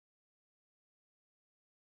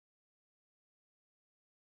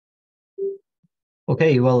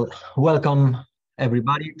Okay, well, welcome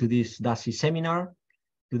everybody to this DaSCI seminar.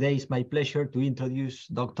 Today it's my pleasure to introduce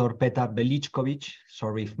Dr. Petar Veličković.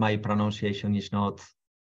 Sorry if my pronunciation is not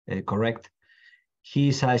correct. He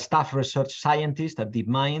is a staff research scientist at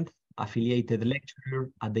DeepMind, affiliated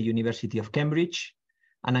lecturer at the University of Cambridge,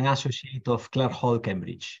 and an associate of Clare Hall,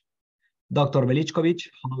 Cambridge. Dr. Veličković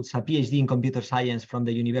holds a PhD in computer science from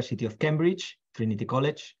the University of Cambridge, Trinity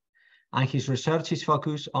College, and his research is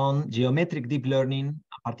focused on geometric deep learning,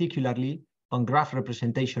 particularly on graph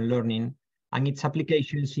representation learning and its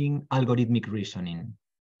applications in algorithmic reasoning.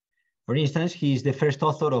 For instance, he is the first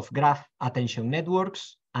author of Graph Attention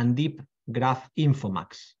Networks and Deep Graph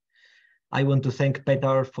Infomax. I want to thank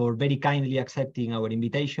Petar for very kindly accepting our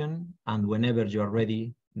invitation, and whenever you are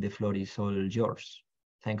ready, the floor is all yours.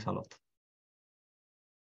 Thanks a lot.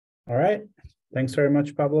 All right. Thanks very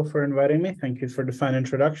much, Pablo, for inviting me. Thank you for the fine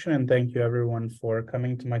introduction, and thank you everyone for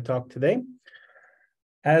coming to my talk today.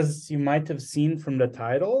 As you might have seen from the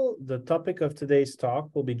title, the topic of today's talk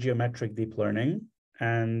will be geometric deep learning.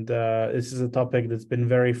 And this is a topic that's been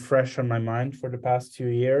very fresh on my mind for the past few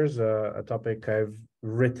years, a topic I've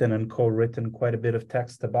written and co-written quite a bit of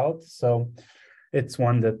text about. So it's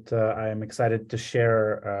one that I am excited to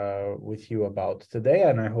share with you about today,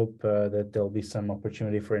 and I hope that there'll be some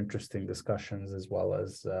opportunity for interesting discussions as well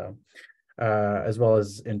as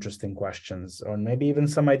interesting questions, or maybe even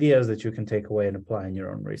some ideas that you can take away and apply in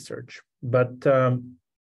your own research. But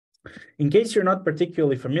in case you're not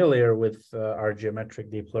particularly familiar with our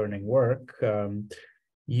geometric deep learning work,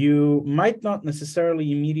 you might not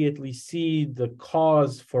necessarily immediately see the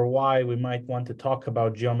cause for why we might want to talk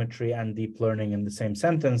about geometry and deep learning in the same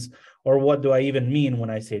sentence, or what do I even mean when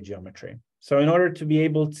I say geometry. So in order to be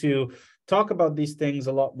able to talk about these things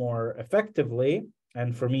a lot more effectively,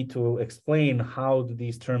 and for me to explain how do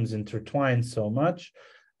these terms intertwine so much,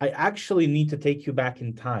 I actually need to take you back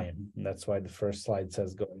in time. And that's why the first slide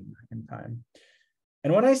says going back in time.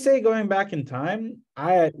 And when I say going back in time,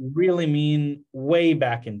 I really mean way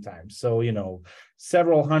back in time. So,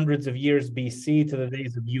 several hundreds of years BC to the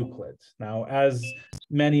days of Euclid. Now, as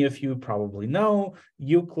many of you probably know,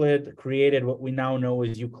 Euclid created what we now know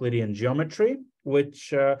as Euclidean geometry,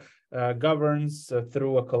 which governs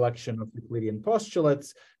through a collection of Euclidean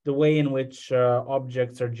postulates, the way in which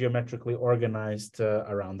objects are geometrically organized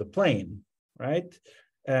around the plane, right?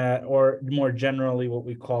 Or more generally, what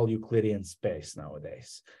we call Euclidean space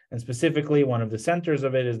nowadays. And specifically, one of the centers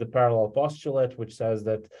of it is the parallel postulate, which says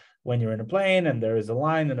that when you're in a plane and there is a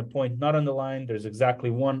line and a point not on the line, there's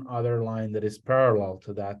exactly one other line that is parallel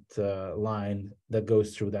to that line that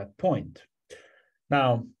goes through that point.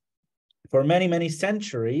 Now, for many, many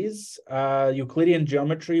centuries, Euclidean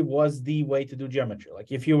geometry was the way to do geometry.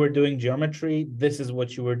 Like if you were doing geometry, this is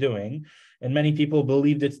what you were doing. And many people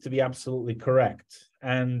believed it to be absolutely correct.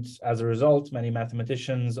 And as a result, many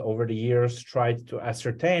mathematicians over the years tried to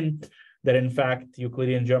ascertain that, in fact,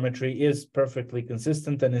 Euclidean geometry is perfectly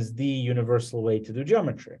consistent and is the universal way to do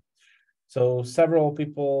geometry. So several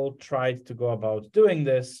people tried to go about doing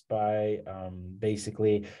this by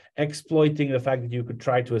basically exploiting the fact that you could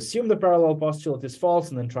try to assume the parallel postulate is false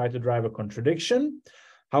and then try to drive a contradiction.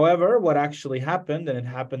 However, what actually happened, and it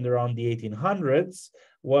happened around the 1800s,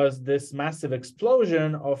 was this massive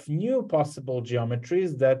explosion of new possible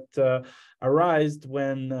geometries that arose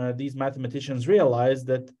when these mathematicians realized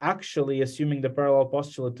that actually assuming the parallel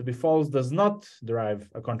postulate to be false does not derive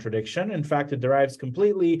a contradiction. In fact, it derives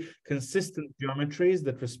completely consistent geometries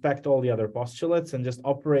that respect all the other postulates and just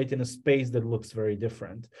operate in a space that looks very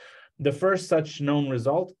different. The first such known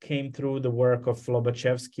result came through the work of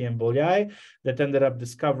Lobachevsky and Bolyai that ended up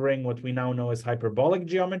discovering what we now know as hyperbolic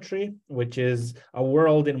geometry, which is a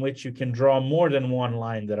world in which you can draw more than one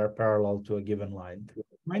line that are parallel to a given line.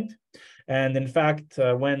 And in fact,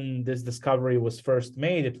 when this discovery was first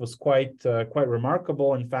made, it was quite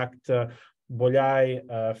remarkable. In fact,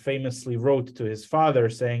 Bolyai famously wrote to his father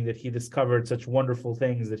saying that he discovered such wonderful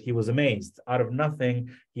things that he was amazed. Out of nothing,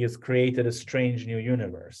 he has created a strange new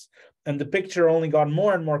universe. And the picture only got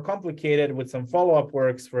more and more complicated with some follow-up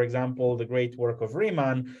works, for example, the great work of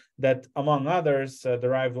Riemann, that among others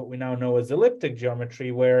derived what we now know as elliptic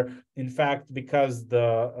geometry, where in fact, because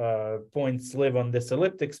the points live on this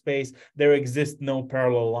elliptic space, there exist no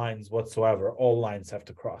parallel lines whatsoever. All lines have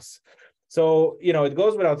to cross. So, it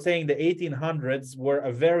goes without saying the 1800s were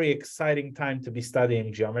a very exciting time to be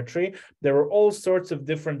studying geometry. There were all sorts of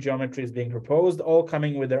different geometries being proposed, all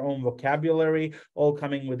coming with their own vocabulary, all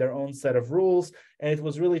coming with their own set of rules. And it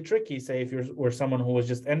was really tricky, say, if you were someone who was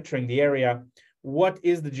just entering the area, what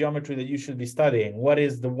is the geometry that you should be studying? What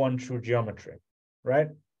is the one true geometry, right?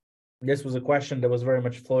 This was a question that was very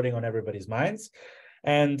much floating on everybody's minds.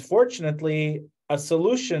 And fortunately, a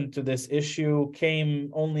solution to this issue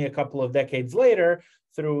came only a couple of decades later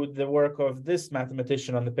through the work of this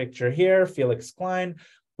mathematician on the picture here, Felix Klein,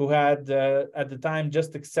 who had at the time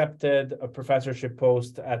just accepted a professorship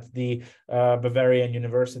post at the Bavarian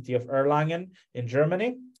University of Erlangen in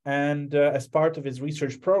Germany. And as part of his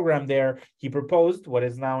research program there, he proposed what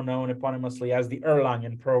is now known eponymously as the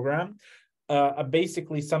Erlangen program,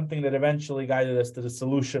 basically something that eventually guided us to the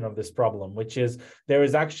solution of this problem, which is there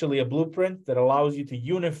is actually a blueprint that allows you to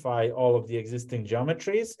unify all of the existing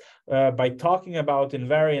geometries by talking about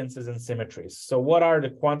invariances and symmetries. So what are the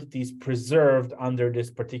quantities preserved under this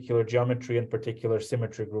particular geometry and particular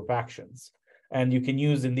symmetry group actions? And you can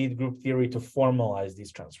use indeed group theory to formalize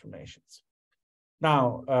these transformations.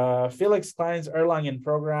 Now, Felix Klein's Erlangen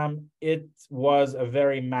program, it was a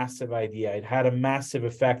very massive idea. It had a massive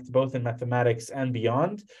effect both in mathematics and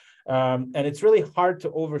beyond. And it's really hard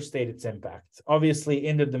to overstate its impact. Obviously,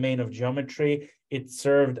 in the domain of geometry, it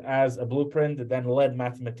served as a blueprint that then led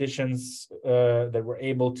mathematicians that were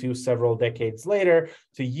able to, several decades later,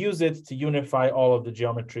 to use it to unify all of the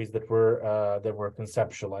geometries that were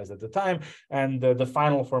conceptualized at the time. And the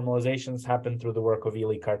final formalizations happened through the work of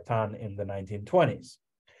Élie Cartan in the 1920s.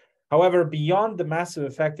 However, beyond the massive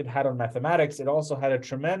effect it had on mathematics, it also had a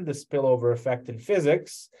tremendous spillover effect in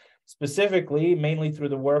physics, specifically, mainly through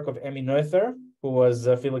the work of Emmy Noether, who was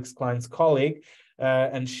Felix Klein's colleague.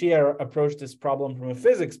 And she approached this problem from a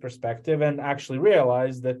physics perspective and actually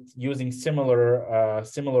realized that using similar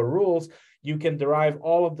rules, you can derive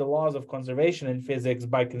all of the laws of conservation in physics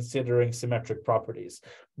by considering symmetric properties.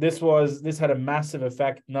 This had a massive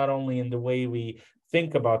effect, not only in the way we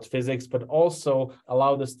think about physics, but also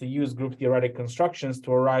allowed us to use group theoretic constructions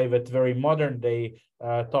to arrive at very modern day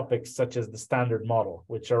topics such as the standard model,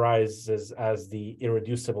 which arises as the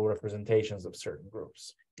irreducible representations of certain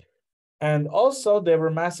groups. And also there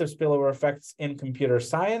were massive spillover effects in computer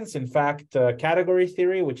science. In fact, category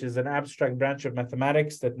theory, which is an abstract branch of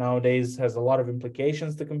mathematics that nowadays has a lot of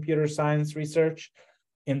implications to computer science research.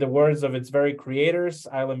 In the words of its very creators,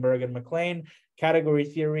 Eilenberg and MacLean, category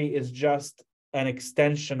theory is just an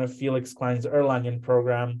extension of Felix Klein's Erlangen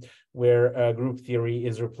program, where group theory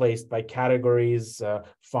is replaced by categories,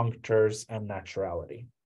 functors, and naturality.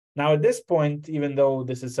 Now, at this point, even though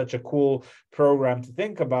this is such a cool program to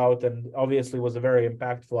think about and obviously was a very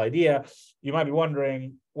impactful idea, you might be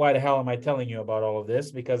wondering, why the hell am I telling you about all of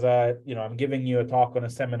this? Because I'm giving you a talk on a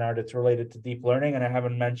seminar that's related to deep learning, and I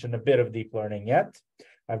haven't mentioned a bit of deep learning yet.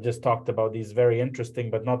 I've just talked about these very interesting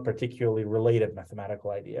but not particularly related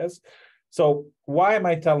mathematical ideas. So why am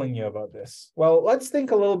I telling you about this? Well, let's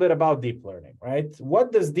think a little bit about deep learning, right?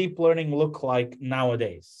 What does deep learning look like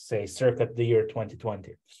nowadays, say circa the year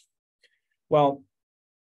 2020? Well,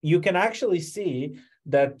 you can actually see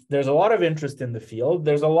that there's a lot of interest in the field.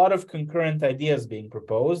 There's a lot of concurrent ideas being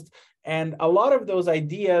proposed. And a lot of those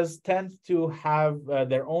ideas tend to have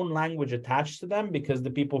their own language attached to them because the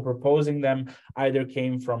people proposing them either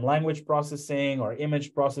came from language processing or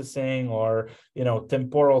image processing or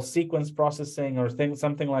temporal sequence processing or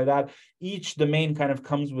something like that. Each domain kind of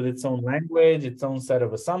comes with its own language, its own set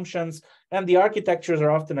of assumptions. And the architectures are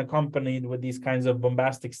often accompanied with these kinds of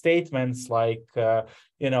bombastic statements like,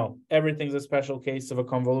 everything's a special case of a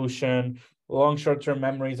convolution. Long short-term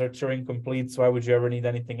memories are Turing complete, so why would you ever need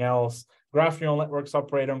anything else? Graph neural networks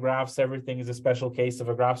operate on graphs. Everything is a special case of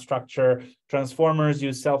a graph structure. Transformers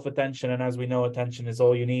use self-attention, and as we know, attention is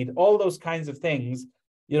all you need. All those kinds of things,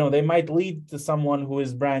 they might lead to someone who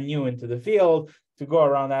is brand new into the field to go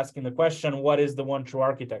around asking the question, what is the one true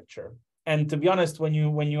architecture? And to be honest,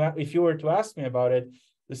 if you were to ask me about it,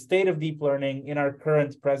 the state of deep learning in our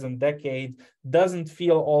present decade doesn't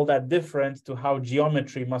feel all that different to how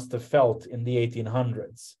geometry must have felt in the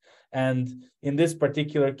 1800s. And in this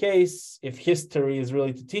particular case, if history is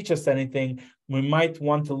really to teach us anything, we might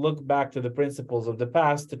want to look back to the principles of the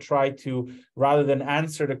past to try to, rather than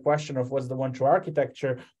answer the question of what's the one true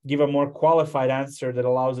architecture, give a more qualified answer that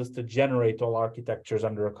allows us to generate all architectures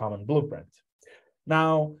under a common blueprint.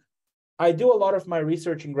 Now, I do a lot of my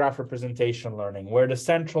research in graph representation learning, where the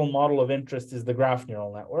central model of interest is the graph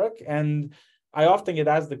neural network. And I often get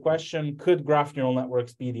asked the question, could graph neural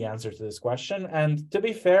networks be the answer to this question? And to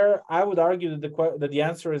be fair, I would argue that the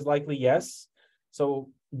answer is likely yes. So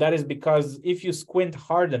that is because if you squint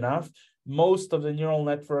hard enough, most of the neural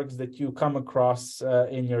networks that you come across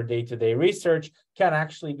in your day-to-day research can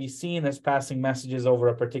actually be seen as passing messages over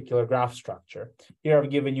a particular graph structure. Here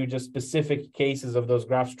I've given you just specific cases of those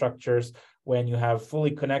graph structures when you have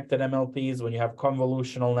fully connected MLPs, when you have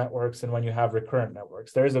convolutional networks, and when you have recurrent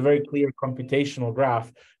networks. There is a very clear computational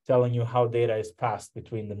graph telling you how data is passed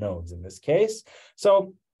between the nodes in this case.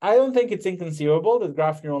 So I don't think it's inconceivable that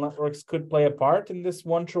graph neural networks could play a part in this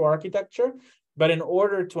one true architecture. But in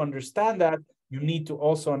order to understand that, you need to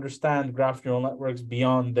also understand graph neural networks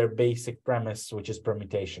beyond their basic premise, which is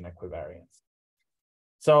permutation equivariance.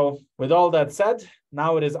 So with all that said,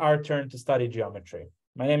 now it is our turn to study geometry.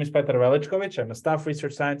 My name is Petar Veličković. I'm a staff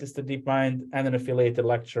research scientist at DeepMind and an affiliated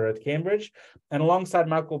lecturer at Cambridge. And alongside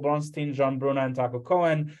Michael Bronstein, John Bruna, and Taco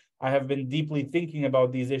Cohen, I have been deeply thinking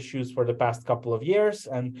about these issues for the past couple of years,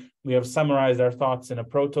 and we have summarized our thoughts in a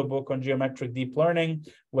proto book on geometric deep learning,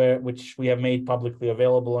 which we have made publicly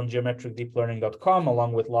available on geometricdeeplearning.com,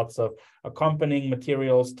 along with lots of accompanying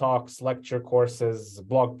materials, talks, lecture courses,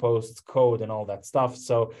 blog posts, code, and all that stuff.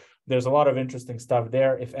 So there's a lot of interesting stuff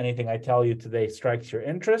there if anything I tell you today strikes your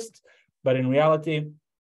interest. But in reality,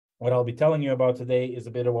 what I'll be telling you about today is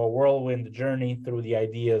a bit of a whirlwind journey through the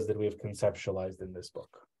ideas that we have conceptualized in this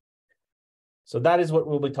book. So that is what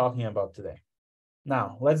we'll be talking about today.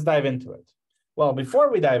 Now, let's dive into it. Well, before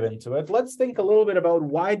we dive into it, let's think a little bit about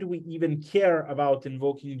why do we even care about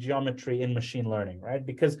invoking geometry in machine learning, right?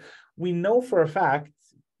 Because we know for a fact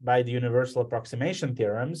by the universal approximation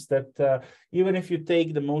theorems that even if you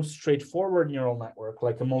take the most straightforward neural network,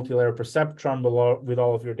 like a multilayer perceptron with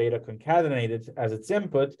all of your data concatenated as its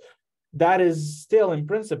input, that is still in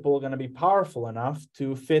principle going to be powerful enough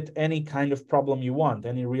to fit any kind of problem you want,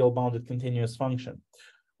 any real bounded continuous function.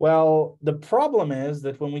 Well, the problem is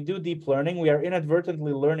that when we do deep learning, we are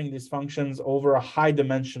inadvertently learning these functions over a high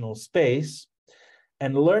dimensional space.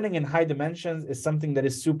 And learning in high dimensions is something that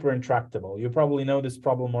is super intractable. You probably know this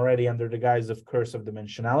problem already under the guise of curse of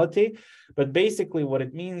dimensionality. But basically what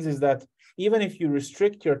it means is that even if you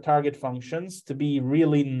restrict your target functions to be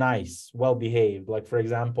really nice, well-behaved, like for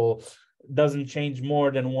example, doesn't change more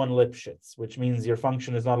than one Lipschitz, which means your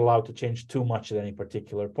function is not allowed to change too much at any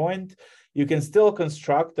particular point, you can still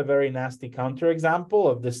construct a very nasty counterexample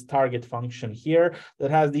of this target function here that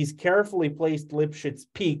has these carefully placed Lipschitz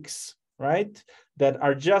peaks, right, that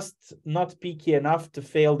are just not peaky enough to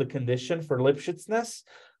fail the condition for Lipschitzness.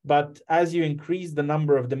 But as you increase the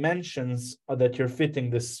number of dimensions that you're fitting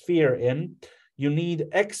the sphere in, you need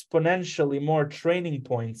exponentially more training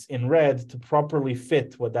points in red to properly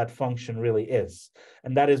fit what that function really is.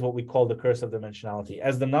 And that is what we call the curse of dimensionality.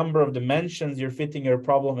 As the number of dimensions you're fitting your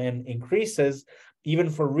problem in increases, even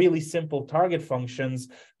for really simple target functions,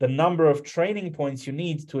 the number of training points you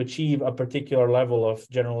need to achieve a particular level of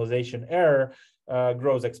generalization error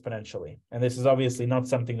grows exponentially. And this is obviously not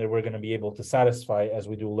something that we're going to be able to satisfy as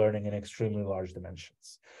we do learning in extremely large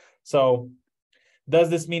dimensions. So does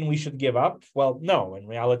this mean we should give up? Well, no. In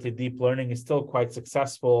reality, deep learning is still quite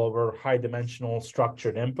successful over high dimensional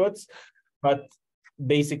structured inputs, but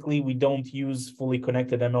basically we don't use fully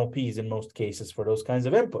connected MLPs in most cases for those kinds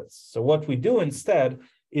of inputs. So what we do instead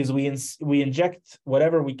is we inject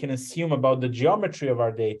whatever we can assume about the geometry of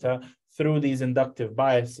our data through these inductive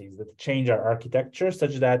biases that change our architecture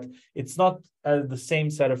such that it's not the same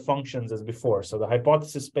set of functions as before. So the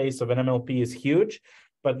hypothesis space of an MLP is huge,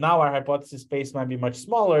 but now our hypothesis space might be much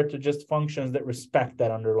smaller to just functions that respect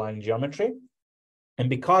that underlying geometry. And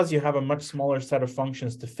because you have a much smaller set of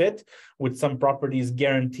functions to fit with some properties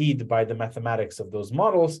guaranteed by the mathematics of those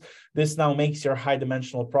models, this now makes your high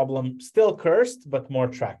dimensional problem still cursed, but more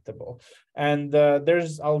tractable. And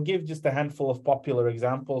I'll give just a handful of popular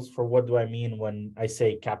examples for what do I mean when I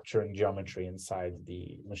say capturing geometry inside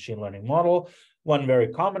the machine learning model. One very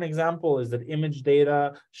common example is that image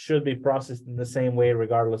data should be processed in the same way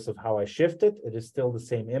regardless of how I shift it. It is still the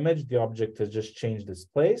same image. The object has just changed its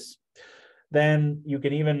place. Then you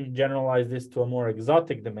can even generalize this to a more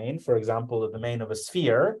exotic domain, for example, the domain of a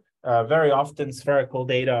sphere. Very often spherical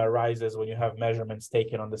data arises when you have measurements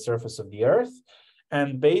taken on the surface of the Earth.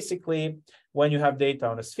 And basically, when you have data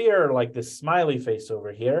on a sphere, like this smiley face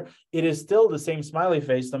over here, it is still the same smiley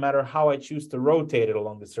face no matter how I choose to rotate it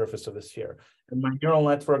along the surface of the sphere. And my neural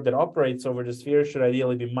network that operates over the sphere should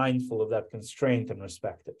ideally be mindful of that constraint and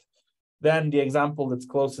respect it. Then the example that's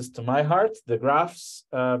closest to my heart, the graphs.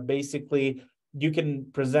 Basically, you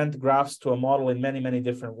can present graphs to a model in many, many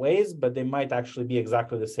different ways, but they might actually be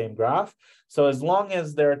exactly the same graph. So as long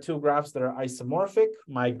as there are two graphs that are isomorphic,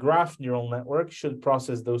 my graph neural network should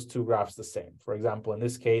process those two graphs the same. For example, in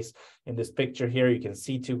this case, in this picture here, you can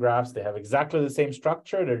see two graphs. They have exactly the same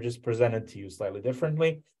structure. They're just presented to you slightly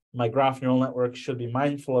differently. My graph neural network should be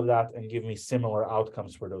mindful of that and give me similar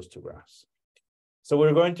outcomes for those two graphs. So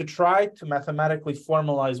we're going to try to mathematically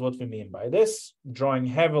formalize what we mean by this, drawing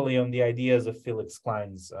heavily on the ideas of Felix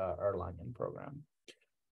Klein's Erlangen program.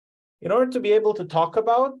 In order to be able to talk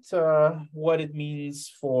about what it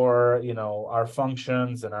means for, our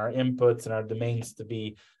functions and our inputs and our domains to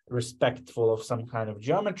be respectful of some kind of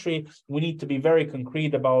geometry, we need to be very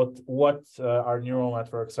concrete about what our neural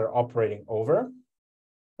networks are operating over.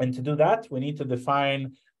 And to do that, we need to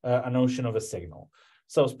define a notion of a signal.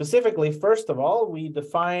 So specifically, first of all, we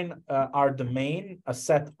define our domain, a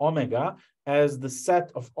set omega, as the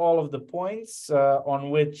set of all of the points on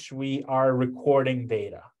which we are recording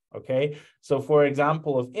data. Okay, so for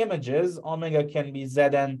example of images, omega can be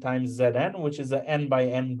Zn times Zn, which is a n by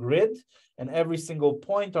n grid, and every single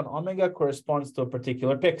point on omega corresponds to a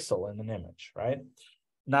particular pixel in an image, right?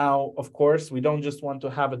 Now, of course, we don't just want to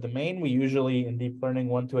have a domain. We usually in deep learning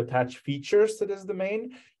want to attach features to this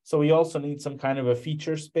domain. So we also need some kind of a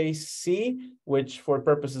feature space C, which for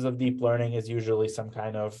purposes of deep learning is usually some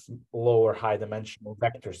kind of low or high dimensional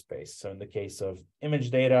vector space. So in the case of image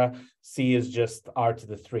data, C is just R to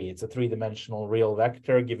the 3. It's a 3-dimensional real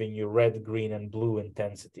vector giving you red, green, and blue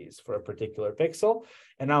intensities for a particular pixel.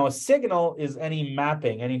 And now a signal is any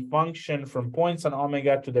mapping, any function from points on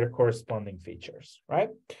omega to their corresponding features, right?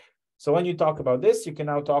 So when you talk about this, you can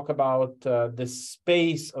now talk about this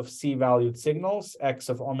space of C-valued signals, X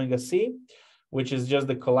of omega C, which is just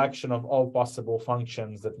the collection of all possible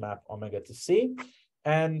functions that map omega to C.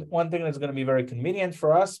 And one thing that's going to be very convenient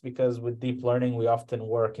for us, because with deep learning, we often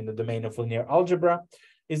work in the domain of linear algebra,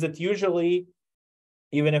 is that usually,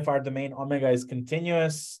 even if our domain omega is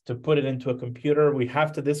continuous, to put it into a computer, we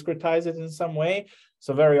have to discretize it in some way.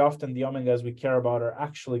 So very often the omegas we care about are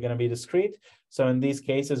actually going to be discrete. So in these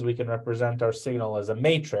cases, we can represent our signal as a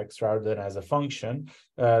matrix rather than as a function.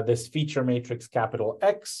 This feature matrix capital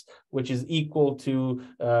X, which is equal to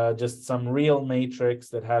just some real matrix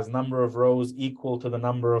that has number of rows equal to the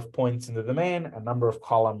number of points in the domain and number of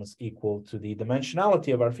columns equal to the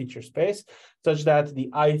dimensionality of our feature space, such that the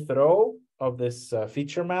ith row of this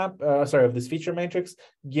feature matrix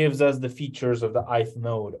gives us the features of the ith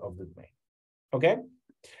node of the domain. Okay.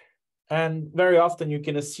 And very often you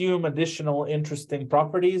can assume additional interesting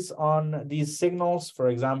properties on these signals. For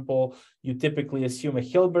example, you typically assume a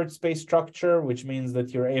Hilbert space structure, which means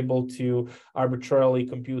that you're able to arbitrarily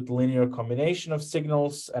compute linear combination of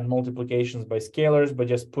signals and multiplications by scalars, by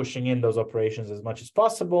just pushing in those operations as much as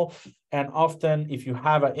possible. And often, if you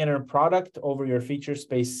have an inner product over your feature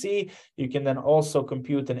space C, you can then also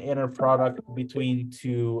compute an inner product between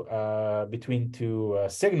two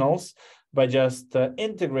signals by just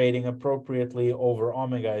integrating appropriately over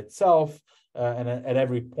omega itself, and at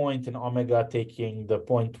every point in omega taking the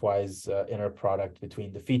pointwise inner product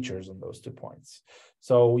between the features on those 2 points.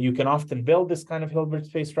 So you can often build this kind of Hilbert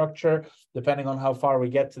space structure. Depending on how far we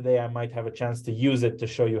get today, I might have a chance to use it to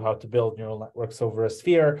show you how to build neural networks over a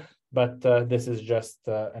sphere, but this is just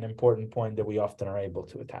an important point that we often are able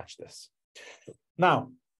to attach this.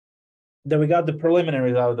 Now, that we got the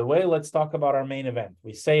preliminaries out of the way, let's talk about our main event.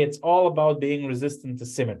 We say it's all about being resistant to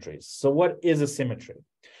symmetries. So what is a symmetry?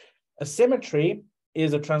 A symmetry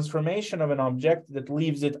is a transformation of an object that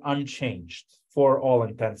leaves it unchanged for all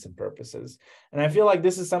intents and purposes. And I feel like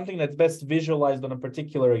this is something that's best visualized on a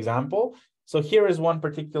particular example. So here is one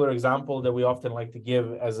particular example that we often like to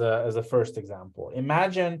give as a first example.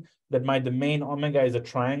 Imagine that my domain omega is a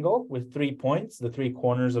triangle with 3 points, the 3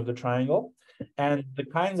 corners of the triangle. And the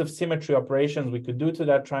kinds of symmetry operations we could do to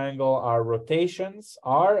that triangle are rotations,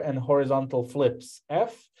 R, and horizontal flips,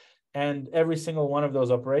 F. And every single one of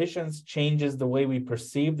those operations changes the way we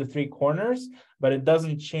perceive the 3 corners, but it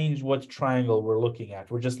doesn't change what triangle we're looking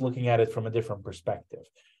at. We're just looking at it from a different perspective.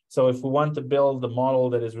 So if we want to build a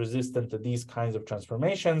model that is resistant to these kinds of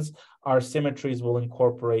transformations, our symmetries will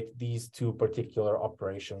incorporate these 2 particular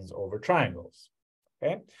operations over triangles.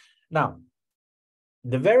 Okay. Now,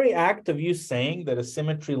 the very act of you saying that a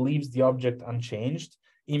symmetry leaves the object unchanged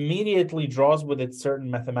immediately draws with it certain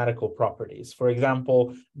mathematical properties. For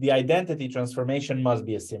example, the identity transformation must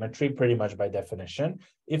be a symmetry pretty much by definition.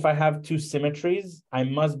 If I have 2 symmetries, I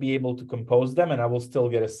must be able to compose them and I will still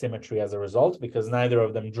get a symmetry as a result because neither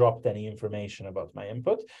of them dropped any information about my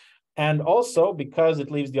input. And also because it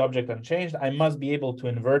leaves the object unchanged, I must be able to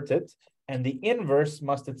invert it. And the inverse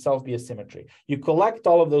must itself be a symmetry. You collect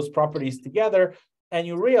all of those properties together and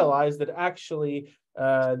you realize that actually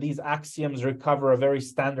these axioms recover a very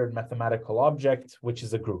standard mathematical object, which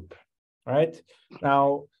is a group, right?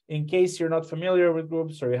 Now, in case you're not familiar with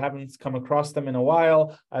groups or you haven't come across them in a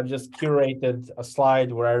while, I've just curated a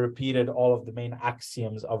slide where I repeated all of the main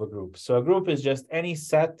axioms of a group. So a group is just any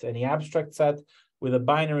set, any abstract set with a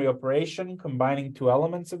binary operation combining two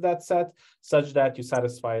elements of that set, such that you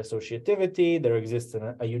satisfy associativity, there exists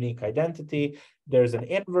a unique identity, there's an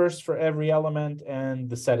inverse for every element, and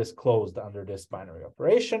the set is closed under this binary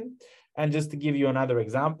operation. And just to give you another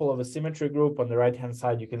example of a symmetry group, on the right-hand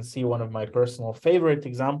side, you can see one of my personal favorite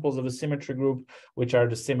examples of a symmetry group, which are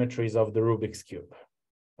the symmetries of the Rubik's Cube.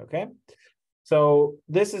 Okay, so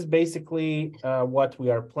this is basically what we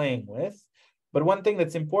are playing with. But one thing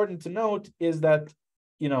that's important to note is that,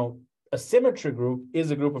 you know, a symmetry group is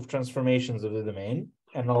a group of transformations of the domain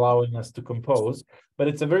and allowing us to compose, but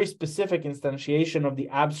it's a very specific instantiation of the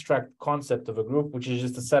abstract concept of a group, which is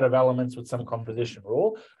just a set of elements with some composition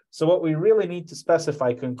rule. So what we really need to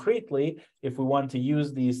specify concretely, if we want to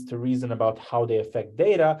use these to reason about how they affect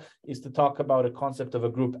data, is to talk about a concept of a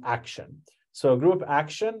group action. So a group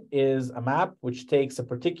action is a map which takes a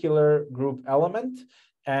particular group element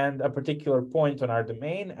and a particular point on our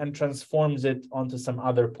domain and transforms it onto some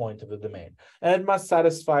other point of the domain. And it must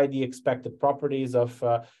satisfy the expected properties of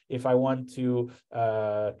if I want to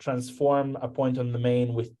transform a point on the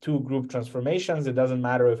domain with two group transformations, it doesn't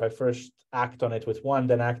matter if I first act on it with one,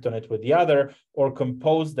 then act on it with the other, or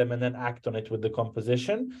compose them and then act on it with the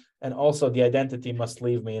composition. And also the identity must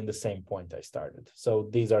leave me in the same point I started. So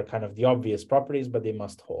these are kind of the obvious properties, but they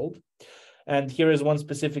must hold. And here is one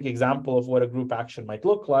specific example of what a group action might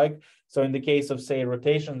look like. So in the case of, say,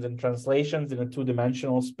 rotations and translations in a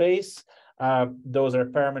two-dimensional space, those are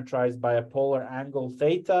parameterized by a polar angle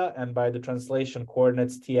theta and by the translation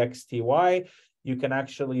coordinates tx, ty. You can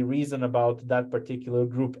actually reason about that particular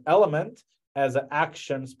group element as an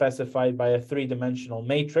action specified by a three-dimensional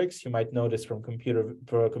matrix. You might notice from computer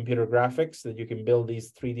graphics that you can build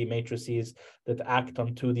these 3D matrices that act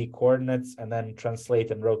on 2D coordinates and then translate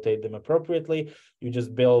and rotate them appropriately. You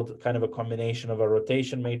just build kind of a combination of a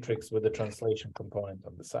rotation matrix with a translation component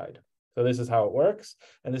on the side. So this is how it works.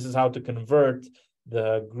 And this is how to convert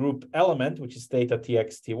the group element, which is theta,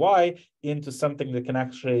 tx, ty, into something that can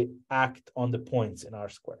actually act on the points in R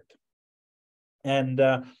squared. And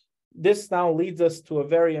this now leads us to a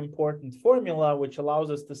very important formula, which allows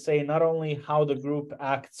us to say not only how the group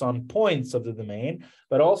acts on points of the domain,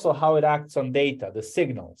 but also how it acts on data, the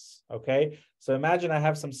signals, okay? So imagine I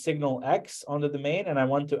have some signal X on the domain and I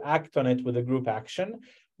want to act on it with a group action.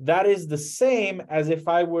 That is the same as if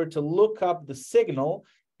I were to look up the signal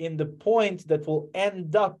in the point that will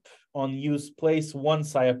end up on use place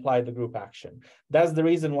once I apply the group action. That's the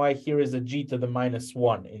reason why here is a g to the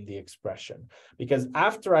 -1 in the expression, because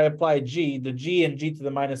after I apply g, the g and g to the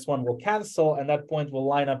 -1 will cancel and that point will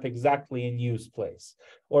line up exactly in use place.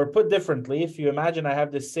 Or put differently, if you imagine I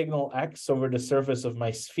have this signal x over the surface of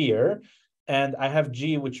my sphere, and I have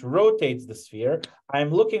g which rotates the sphere, I'm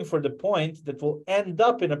looking for the point that will end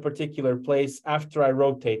up in a particular place after I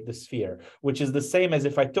rotate the sphere, which is the same as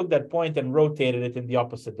if I took that point and rotated it in the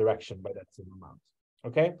opposite direction by that same amount.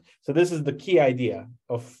 Okay, so this is the key idea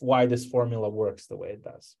of why this formula works the way it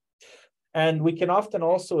does. And we can often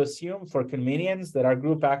also assume for convenience that our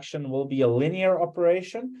group action will be a linear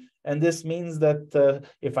operation. And this means that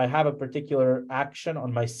if I have a particular action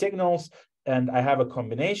on my signals, and I have a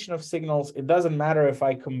combination of signals, it doesn't matter if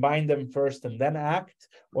I combine them first and then act,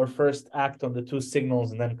 or first act on the two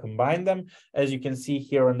signals and then combine them. As you can see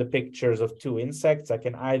here on the pictures of two insects, I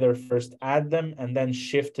can either first add them and then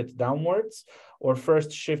shift it downwards, or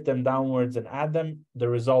first shift them downwards and add them. The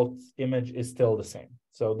result image is still the same.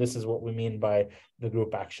 So this is what we mean by the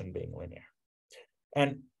group action being linear.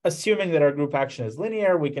 And assuming that our group action is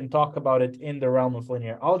linear, we can talk about it in the realm of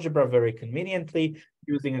linear algebra very conveniently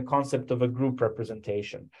using a concept of a group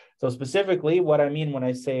representation. So specifically, what I mean when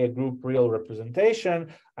I say a group real representation,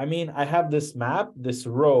 I mean I have this map, this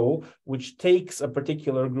row, which takes a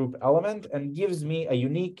particular group element and gives me a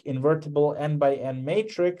unique invertible n by n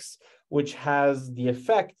matrix, which has the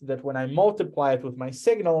effect that when I multiply it with my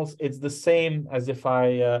signals, it's the same as if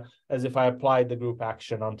I applied the group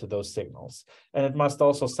action onto those signals. And it must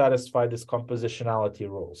also satisfy this compositionality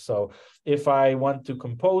rule. So if I want to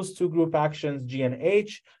compose two group actions, G and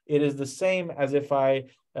H, it is the same as if I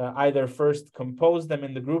either first compose them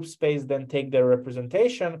in the group space, then take their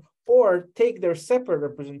representation, or take their separate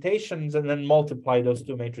representations and then multiply those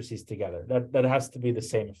two matrices together. That has to be the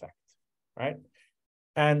same effect, right?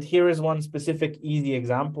 And here is one specific easy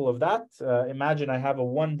example of that. Imagine I have a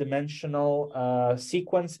one-dimensional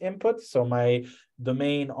sequence input. So my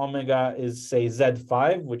domain omega is, say,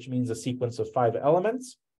 Z5, which means a sequence of 5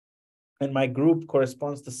 elements. And my group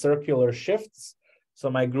corresponds to circular shifts. So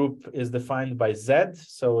my group is defined by Z.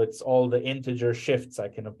 So it's all the integer shifts I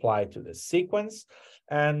can apply to this sequence.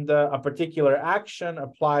 And a particular action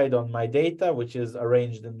applied on my data, which is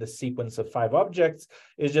arranged in the sequence of 5 objects,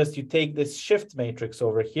 is just you take this shift matrix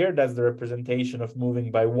over here. That's the representation of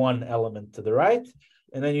moving by 1 element to the right.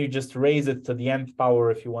 And then you just raise it to the nth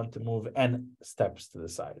power if you want to move n steps to the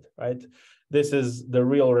side, right? This is the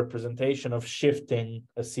real representation of shifting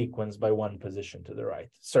a sequence by 1 position to the right,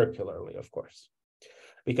 circularly, of course.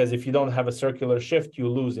 Because if you don't have a circular shift, you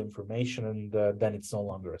lose information, and then it's no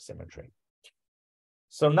longer a symmetry.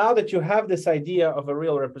 So now that you have this idea of a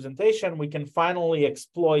real representation, we can finally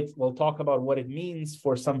exploit, we'll talk about what it means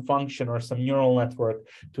for some function or some neural network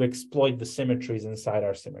to exploit the symmetries inside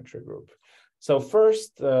our symmetry group. So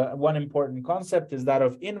first, one important concept is that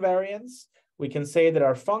of invariance. We can say that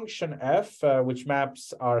our function f, which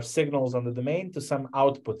maps our signals on the domain to some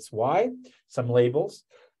outputs y, some labels,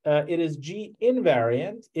 it is G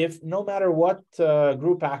invariant if no matter what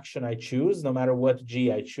group action I choose, no matter what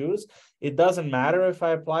G I choose, it doesn't matter if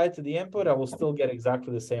I apply it to the input, I will still get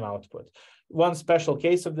exactly the same output. One special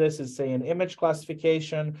case of this is, say, an image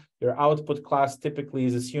classification. Your output class typically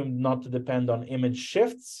is assumed not to depend on image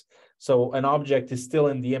shifts. So an object is still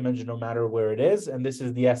in the image no matter where it is. And this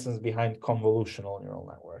is the essence behind convolutional neural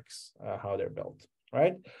networks, how they're built,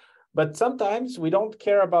 right? But sometimes we don't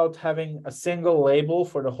care about having a single label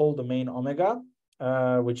for the whole domain omega,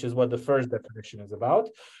 which is what the first definition is about.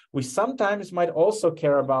 We sometimes might also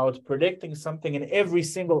care about predicting something in every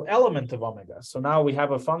single element of omega. So now we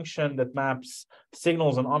have a function that maps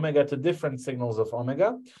signals on omega to different signals of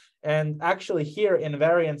omega. And actually here,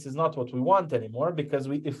 invariance is not what we want anymore, because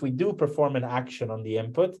if we do perform an action on the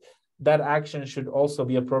input, that action should also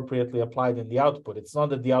be appropriately applied in the output. It's not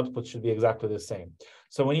that the output should be exactly the same.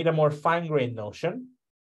 So we need a more fine-grained notion,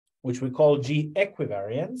 which we call G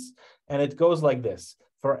equivariance. And it goes like this.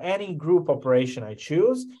 For any group operation I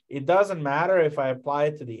choose, it doesn't matter if I apply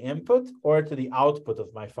it to the input or to the output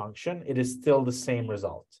of my function, it is still the same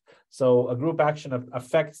result. So a group action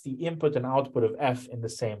affects the input and output of f in the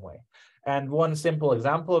same way. And one simple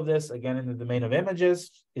example of this, again, in the domain of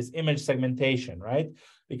images, is image segmentation, right?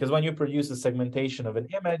 Because when you produce a segmentation of an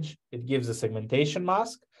image, it gives a segmentation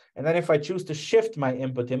mask. And then if I choose to shift my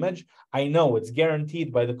input image, I know it's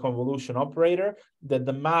guaranteed by the convolution operator that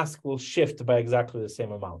the mask will shift by exactly the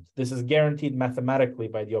same amount. This is guaranteed mathematically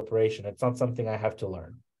by the operation. It's not something I have to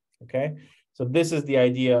learn, okay? So this is the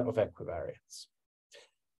idea of equivariance.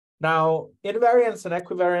 Now, invariance and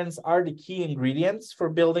equivariance are the key ingredients for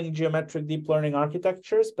building geometric deep learning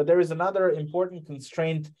architectures, but there is another important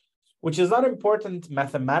constraint, which is not important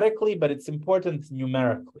mathematically, but it's important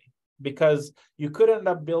numerically, because you could end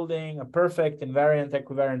up building a perfect invariant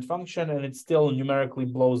equivariant function and it still numerically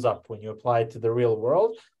blows up when you apply it to the real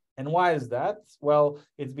world. And why is that? Well,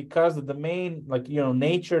 it's because the domain,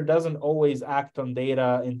 nature doesn't always act on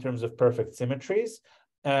data in terms of perfect symmetries.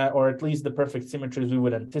 Or at least the perfect symmetries we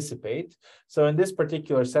would anticipate. So in this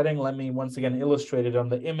particular setting, let me once again illustrate it on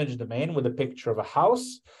the image domain with a picture of a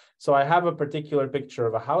house. So I have a particular picture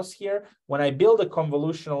of a house here. When I build a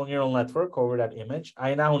convolutional neural network over that image,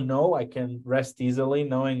 I now know I can rest easily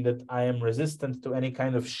knowing that I am resistant to any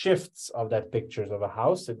kind of shifts of that pictures of a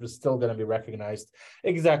house. It was still going to be recognized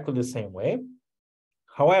exactly the same way.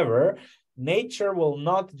 However, nature will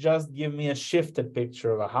not just give me a shifted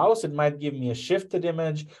picture of a house. It might give me a shifted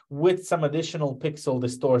image with some additional pixel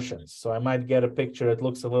distortions. So I might get a picture that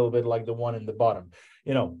looks a little bit like the one in the bottom.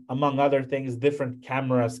 Among other things, different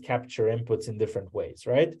cameras capture inputs in different ways,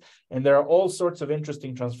 right? And there are all sorts of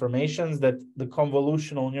interesting transformations that the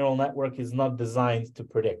convolutional neural network is not designed to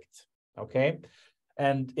predict, okay?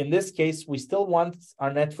 And in this case, we still want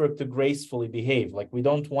our network to gracefully behave. Like, we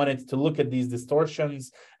don't want it to look at these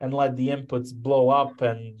distortions and let the inputs blow up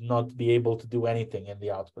and not be able to do anything in the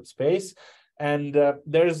output space. And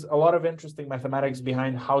there's a lot of interesting mathematics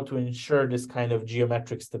behind how to ensure this kind of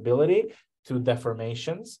geometric stability to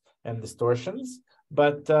deformations and distortions.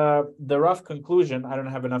 But the rough conclusion, I don't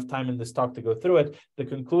have enough time in this talk to go through it. The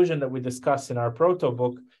conclusion that we discuss in our proto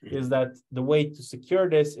book is that the way to secure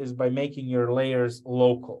this is by making your layers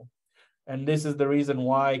local. And this is the reason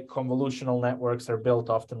why convolutional networks are built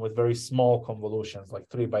often with very small convolutions, like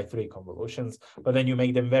 3x3 convolutions, but then you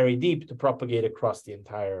make them very deep to propagate across the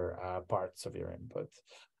entire parts of your input.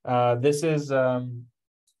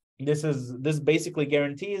 This basically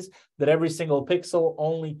guarantees that every single pixel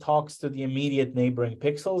only talks to the immediate neighboring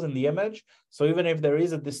pixels in the image. So even if there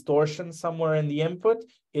is a distortion somewhere in the input,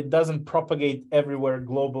 it doesn't propagate everywhere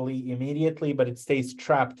globally immediately, but it stays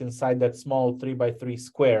trapped inside that small 3x3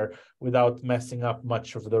 square without messing up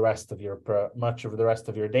much of the rest of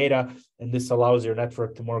your data. And this allows your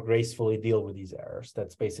network to more gracefully deal with these errors.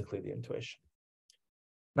 That's basically the intuition.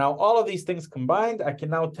 Now, all of these things combined, I can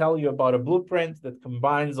now tell you about a blueprint that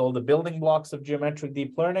combines all the building blocks of geometric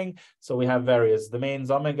deep learning. So we have various domains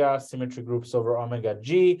omega, symmetry groups over omega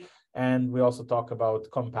G, and we also talk about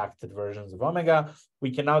compacted versions of omega.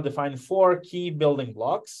 We can now define 4 key building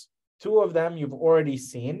blocks. 2 of them you've already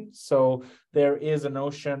seen. So there is a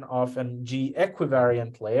notion of an G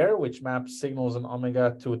equivariant layer, which maps signals on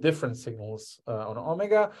omega to different signals on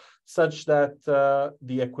omega, such that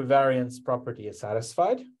the equivariance property is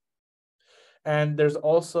satisfied. And there's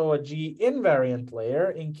also a G invariant layer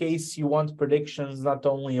in case you want predictions not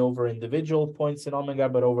only over individual points in omega,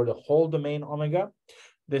 but over the whole domain omega.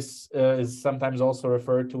 This is sometimes also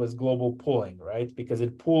referred to as global pooling, right? Because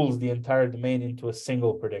it pools the entire domain into a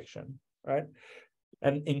single prediction, right?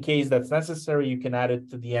 And in case that's necessary, you can add it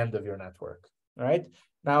to the end of your network, right?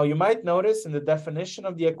 Now, you might notice in the definition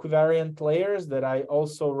of the equivariant layers that I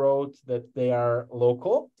also wrote that they are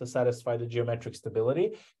local to satisfy the geometric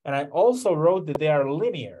stability. And I also wrote that they are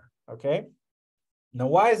linear, okay? Now,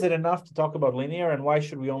 why is it enough to talk about linear, and why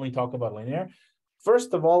should we only talk about linear?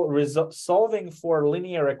 First of all, solving for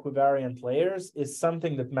linear equivariant layers is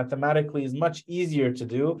something that mathematically is much easier to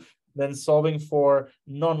do than solving for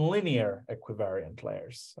nonlinear equivariant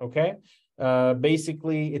layers, okay?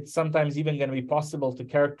 Basically, it's sometimes even going to be possible to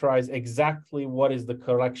characterize exactly what is the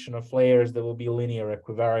collection of layers that will be linear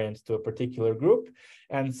equivariant to a particular group.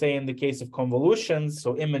 And say in the case of convolutions,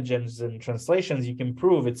 so images and translations, you can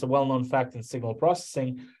prove, it's a well-known fact in signal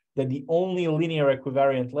processing, that the only linear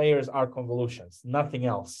equivariant layers are convolutions. Nothing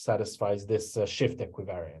else satisfies this shift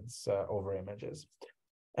equivariance over images.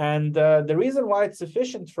 And the reason why it's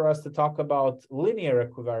sufficient for us to talk about linear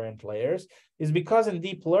equivariant layers is because in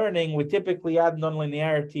deep learning, we typically add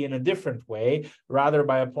nonlinearity in a different way, rather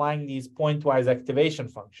by applying these pointwise activation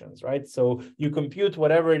functions, right? So you compute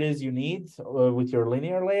whatever it is you need with your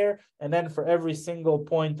linear layer, and then for every single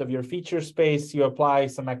point of your feature space, you apply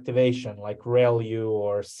some activation like ReLU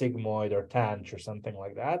or sigmoid or tanh or something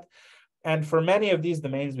like that. And for many of these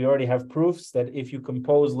domains, we already have proofs that if you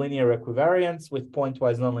compose linear equivariants with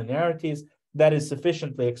pointwise nonlinearities, that is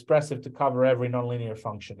sufficiently expressive to cover every nonlinear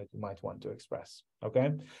function that you might want to express,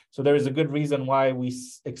 okay? So there is a good reason why we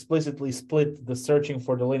explicitly split the searching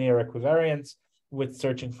for the linear equivariants with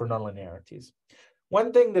searching for nonlinearities.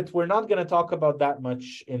 One thing that we're not going to talk about that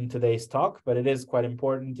much in today's talk, but it is quite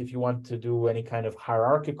important if you want to do any kind of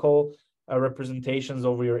hierarchical representations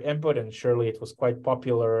over your input, and surely it was quite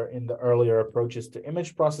popular in the earlier approaches to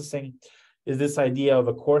image processing, is this idea of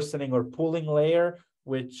a coarsening or pooling layer,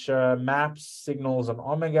 which maps signals on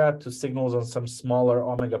omega to signals on some smaller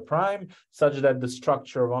omega prime, such that the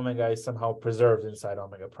structure of omega is somehow preserved inside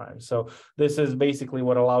omega prime. So this is basically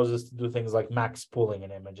what allows us to do things like max pooling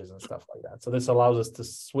in images and stuff like that. So this allows us to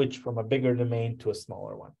switch from a bigger domain to a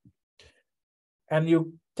smaller one. And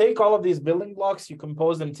you take all of these building blocks, you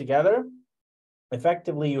compose them together.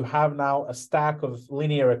 Effectively, you have now a stack of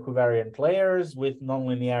linear equivariant layers with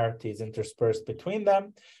nonlinearities interspersed between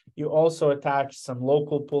them. You also attach some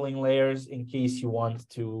local pooling layers in case you want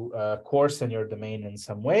to coarsen your domain in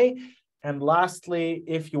some way. And lastly,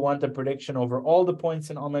 if you want a prediction over all the points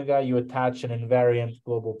in omega, you attach an invariant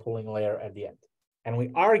global pooling layer at the end. And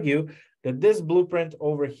we argue that this blueprint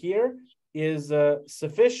over here is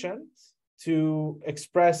sufficient to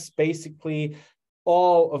express basically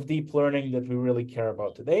all of deep learning that we really care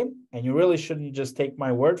about today. And you really shouldn't just take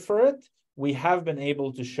my word for it. We have been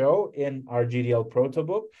able to show in our GDL proto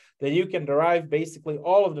book that you can derive basically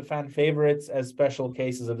all of the fan favorites as special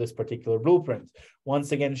cases of this particular blueprint.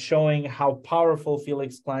 Once again, showing how powerful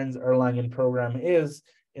Felix Klein's Erlangen program is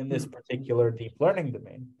in this particular deep learning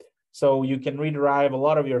domain. So you can rederive a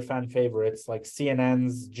lot of your fan favorites like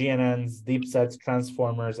CNNs, GNNs, deep sets,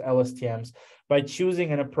 transformers, LSTMs by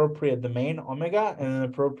choosing an appropriate domain omega and an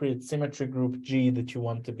appropriate symmetry group G that you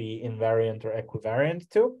want to be invariant or equivariant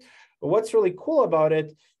to. But what's really cool about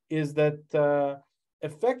it is that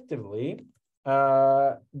effectively,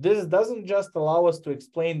 this doesn't just allow us to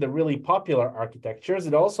explain the really popular architectures,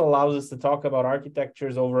 it also allows us to talk about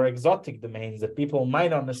architectures over exotic domains that people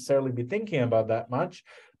might not necessarily be thinking about that much,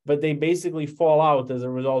 but they basically fall out as a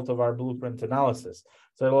result of our blueprint analysis.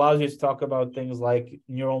 So it allows you to talk about things like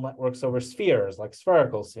neural networks over spheres, like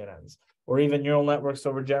spherical CNNs, or even neural networks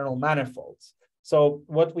over general manifolds. So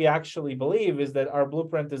what we actually believe is that our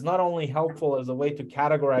blueprint is not only helpful as a way to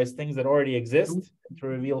categorize things that already exist, to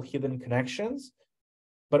reveal hidden connections,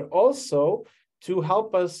 but also to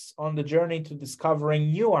help us on the journey to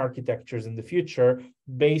discovering new architectures in the future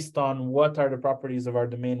based on what are the properties of our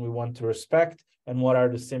domain we want to respect and what are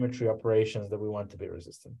the symmetry operations that we want to be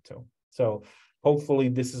resistant to. So Hopefully,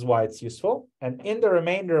 this is why it's useful. And in the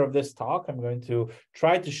remainder of this talk, I'm going to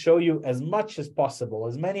try to show you as much as possible,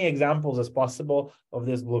 as many examples as possible of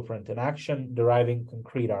this blueprint in action, deriving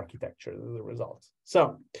concrete architecture as a result.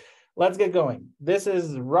 So let's get going. This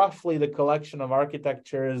is roughly the collection of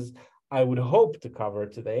architectures I would hope to cover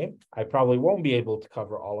today. I probably won't be able to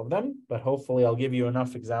cover all of them, but hopefully I'll give you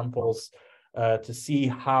enough examples to see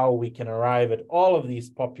how we can arrive at all of these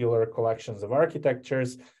popular collections of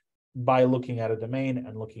architectures by looking at a domain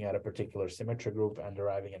and looking at a particular symmetry group and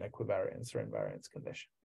deriving an equivariance or invariance condition.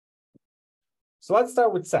 So let's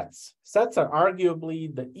start with sets. Sets are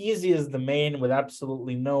arguably the easiest domain with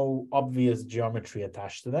absolutely no obvious geometry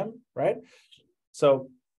attached to them, right? So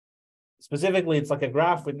specifically, it's like a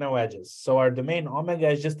graph with no edges. So our domain omega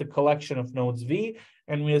is just a collection of nodes V,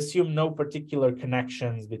 and we assume no particular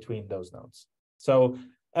connections between those nodes. So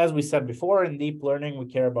as we said before, in deep learning, we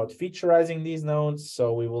care about featurizing these nodes.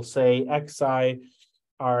 So we will say xi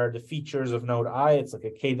are the features of node I. It's like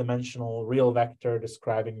a k-dimensional real vector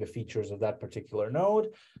describing the features of that particular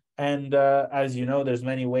node. And as you know, there's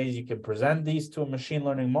many ways you can present these to a machine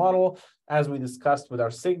learning model. As we discussed with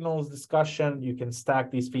our signals discussion, you can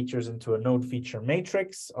stack these features into a node feature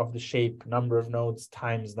matrix of the shape number of nodes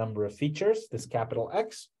times number of features, this capital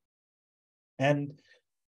X. And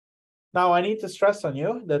now I need to stress on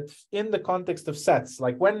you that in the context of sets,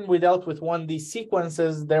 like when we dealt with 1D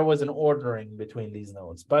sequences, there was an ordering between these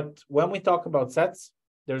nodes. But when we talk about sets,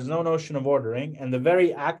 there's no notion of ordering. And the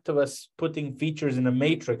very act of us putting features in a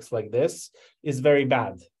matrix like this is very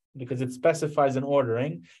bad because it specifies an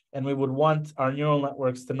ordering. And we would want our neural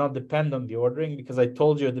networks to not depend on the ordering because I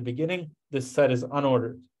told you at the beginning, this set is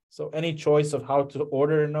unordered. So any choice of how to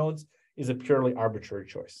order nodes is a purely arbitrary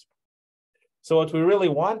choice. So what we really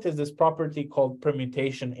want is this property called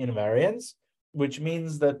permutation invariance, which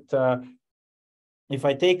means that if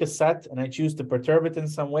I take a set and I choose to perturb it in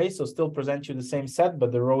some way, so still present you the same set,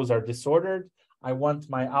 but the rows are disordered, I want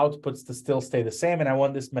my outputs to still stay the same, and I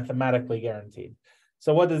want this mathematically guaranteed.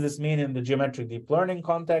 So what does this mean in the geometric deep learning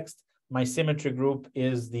context? My symmetry group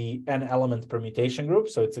is the n-element permutation group.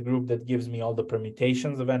 So it's a group that gives me all the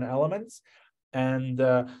permutations of n elements. And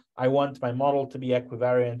I want my model to be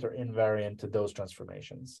equivariant or invariant to those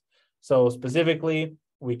transformations. So specifically,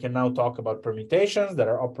 we can now talk about permutations that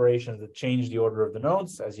are operations that change the order of the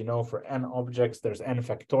nodes. As you know, for n objects, there's n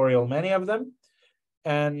factorial, many of them.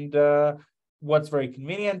 And what's very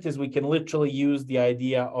convenient is we can literally use the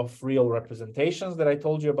idea of real representations that I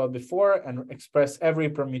told you about before and express every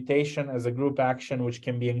permutation as a group action, which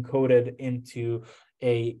can be encoded into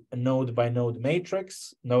a node-by-node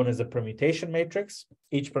matrix known as a permutation matrix.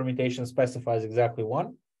 Each permutation specifies exactly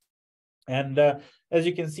one. And as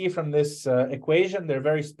you can see from this equation, they're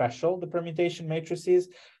very special, the permutation matrices.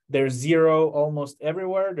 There's 0 almost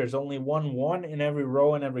everywhere. There's only 1 in every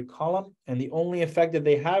row and every column. And the only effect that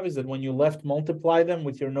they have is that when you left multiply them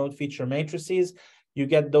with your node feature matrices, you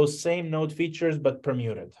get those same node features, but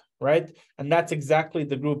permuted, right? And that's exactly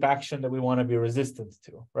the group action that we want to be resistant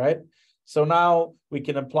to, right? So now we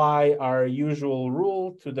can apply our usual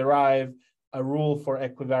rule to derive a rule for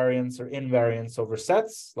equivariance or invariance over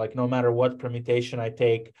sets. Like no matter what permutation I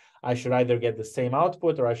take, I should either get the same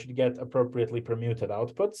output or I should get appropriately permuted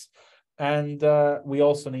outputs. And we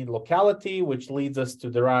also need locality, which leads us to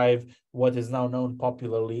derive what is now known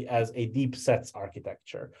popularly as a deep sets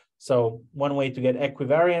architecture. So one way to get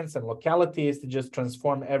equivariance and locality is to just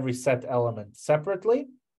transform every set element separately.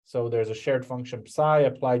 So there's a shared function psi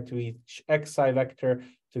applied to each xi vector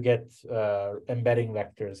to get embedding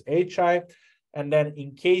vectors hi. And then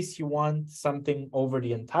in case you want something over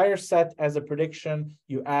the entire set as a prediction,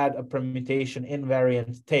 you add a permutation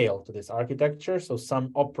invariant tail to this architecture. So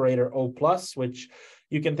some operator O plus, which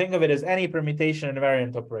you can think of it as any permutation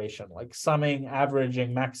invariant operation, like summing,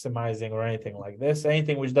 averaging, maximizing, or anything like this,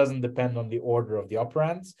 anything which doesn't depend on the order of the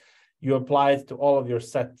operands. You apply it to all of your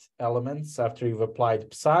set elements after you've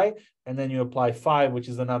applied psi, and then you apply phi, which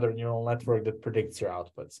is another neural network that predicts your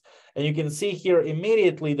outputs. And you can see here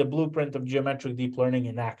immediately the blueprint of geometric deep learning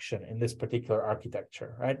in action in this particular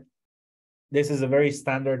architecture, right? This is a very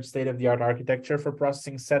standard state-of-the-art architecture for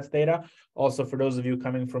processing set data. Also, for those of you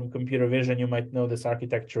coming from computer vision, you might know this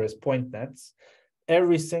architecture as point nets.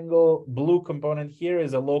 Every single blue component here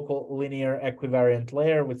is a local linear equivariant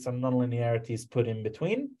layer with some nonlinearities put in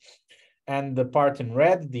between. And the part in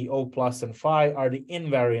red, the O plus and phi, are the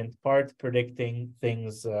invariant part predicting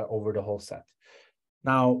things over the whole set.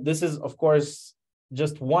 Now, this is, of course,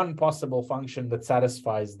 just one possible function that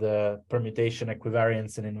satisfies the permutation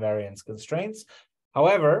equivariance and invariance constraints.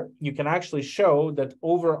 However, you can actually show that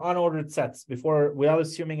over unordered sets, without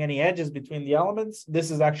assuming any edges between the elements,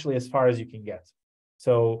 this is actually as far as you can get.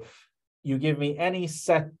 So you give me any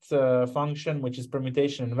set function, which is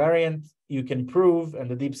permutation invariant, you can prove, and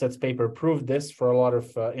the deep sets paper proved this for a lot of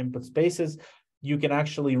input spaces, you can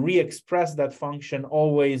actually re-express that function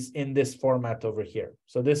always in this format over here.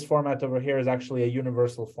 So this format over here is actually a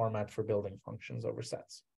universal format for building functions over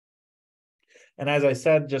sets. And as I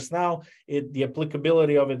said just now, the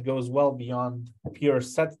applicability of it goes well beyond pure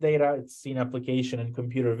set data. It's seen application in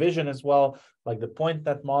computer vision as well, like the point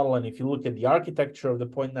net model. And if you look at the architecture of the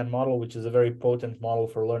point net model, which is a very potent model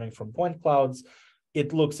for learning from point clouds,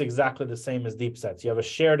 it looks exactly the same as deep sets. You have a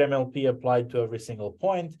shared MLP applied to every single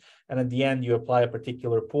point. And at the end, you apply a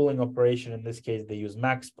particular pooling operation. In this case, they use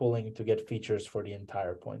max pooling to get features for the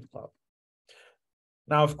entire point cloud.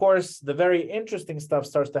 Now, of course, the very interesting stuff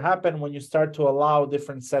starts to happen when you start to allow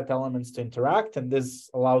different set elements to interact. And this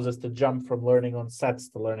allows us to jump from learning on sets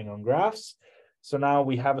to learning on graphs. So now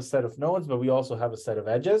we have a set of nodes, but we also have a set of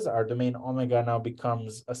edges. Our domain omega now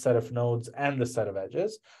becomes a set of nodes and a set of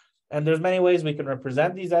edges. And there's many ways we can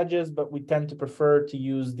represent these edges, but we tend to prefer to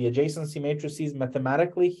use the adjacency matrices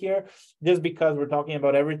mathematically here, just because we're talking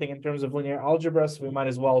about everything in terms of linear algebra. So we might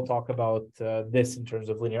as well talk about this in terms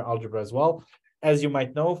of linear algebra as well. As you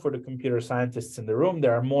might know, for the computer scientists in the room,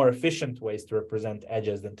 there are more efficient ways to represent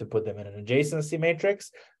edges than to put them in an adjacency matrix,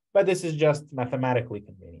 but this is just mathematically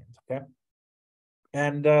convenient, okay?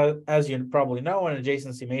 And as you probably know, an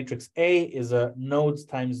adjacency matrix A is a nodes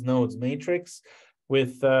times nodes matrix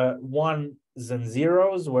with ones and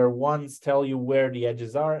zeros, where ones tell you where the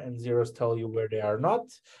edges are and zeros tell you where they are not.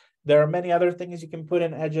 There are many other things you can put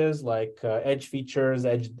in edges, like edge features,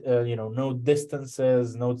 node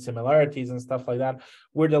distances, node similarities, and stuff like that.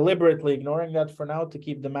 We're deliberately ignoring that for now to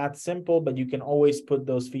keep the math simple, but you can always put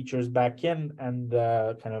those features back in, and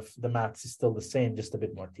kind of the math is still the same, just a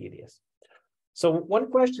bit more tedious. So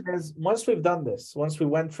one question is, once we've done this, once we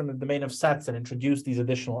went from the domain of sets and introduced these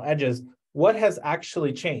additional edges, what has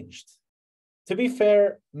actually changed? To be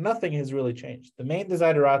fair, nothing has really changed. The main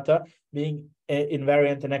desiderata, being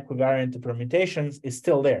invariant and equivariant to permutations, is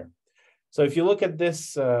still there. So if you look at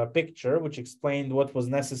this picture, which explained what was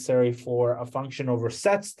necessary for a function over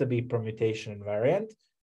sets to be permutation invariant,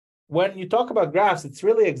 when you talk about graphs, it's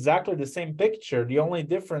really exactly the same picture. The only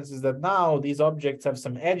difference is that now these objects have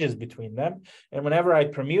some edges between them. And whenever I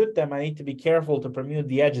permute them, I need to be careful to permute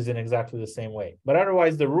the edges in exactly the same way. But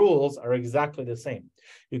otherwise, the rules are exactly the same.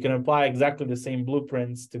 You can apply exactly the same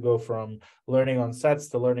blueprints to go from learning on sets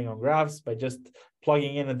to learning on graphs by just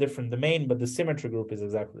plugging in a different domain, but the symmetry group is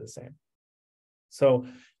exactly the same. So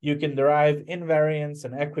you can derive invariance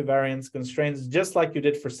and equivariance constraints just like you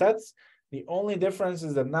did for sets. The only difference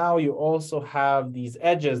is that now you also have these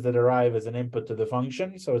edges that arrive as an input to the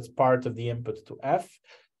function. So it's part of the input to f.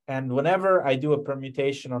 And whenever I do a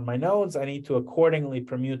permutation on my nodes, I need to accordingly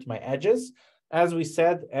permute my edges. As we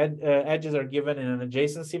said, edges are given in an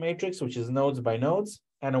adjacency matrix, which is nodes by nodes.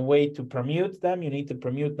 And a way to permute them, you need to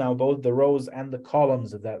permute now both the rows and the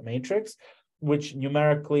columns of that matrix, which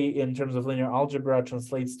numerically in terms of linear algebra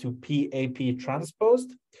translates to PAP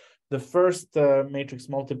transposed. The first matrix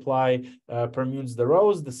multiply permutes the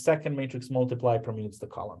rows. The second matrix multiply permutes the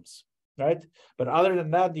columns, right? But other than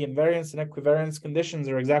that, the invariance and equivariance conditions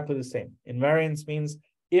are exactly the same. Invariance means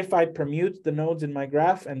if I permute the nodes in my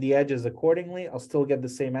graph and the edges accordingly, I'll still get the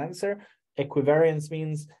same answer. Equivariance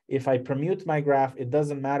means if I permute my graph, it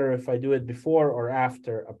doesn't matter if I do it before or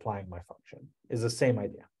after applying my function. It's the same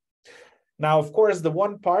idea. Now, of course, the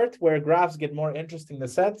one part where graphs get more interesting than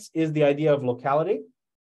sets is the idea of locality.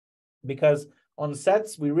 Because on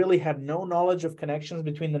sets, we really had no knowledge of connections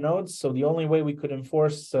between the nodes. So the only way we could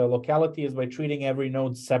enforce locality is by treating every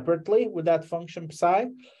node separately with that function psi.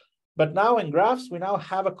 But now in graphs, we now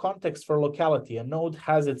have a context for locality. A node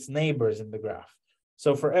has its neighbors in the graph.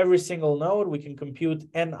 So for every single node, we can compute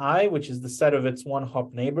ni, which is the set of its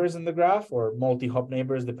one-hop neighbors in the graph, or multi-hop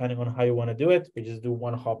neighbors, depending on how you want to do it. We just do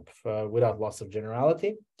one hop without loss of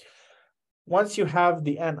generality. Once you have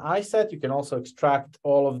the ni set, you can also extract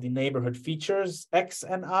all of the neighborhood features x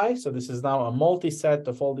and I. So this is now a multi-set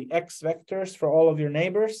of all the x vectors for all of your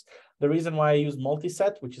neighbors. The reason why I use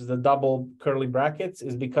multi-set, which is the double curly brackets,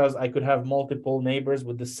 is because I could have multiple neighbors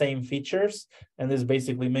with the same features. And this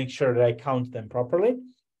basically makes sure that I count them properly,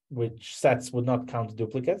 which sets would not count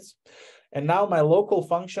duplicates. And now my local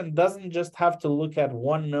function doesn't just have to look at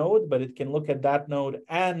one node, but it can look at that node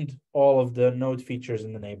and all of the node features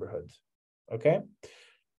in the neighborhood. Okay,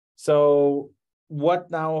 so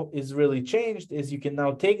what now is really changed is you can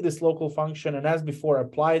now take this local function and, as before,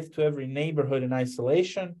 apply it to every neighborhood in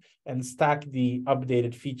isolation and stack the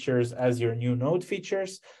updated features as your new node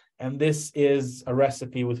features. And this is a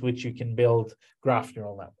recipe with which you can build graph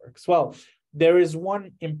neural networks. Well, there is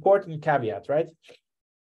one important caveat, right?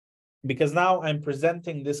 Because now I'm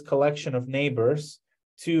presenting this collection of neighbors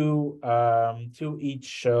to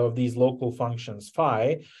each of these local functions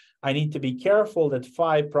phi. I need to be careful that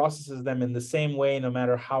phi processes them in the same way no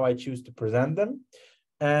matter how I choose to present them.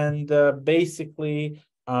 And basically,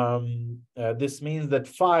 this means that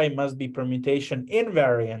phi must be permutation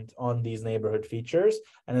invariant on these neighborhood features.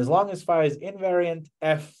 And as long as phi is invariant,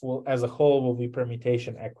 f will, as a whole, will be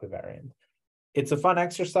permutation equivariant. It's a fun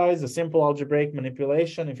exercise, a simple algebraic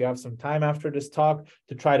manipulation, if you have some time after this talk,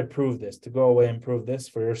 to try to prove this, to go away and prove this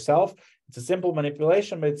for yourself. It's a simple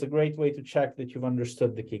manipulation, but it's a great way to check that you've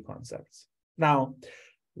understood the key concepts. Now,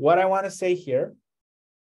 what I want to say here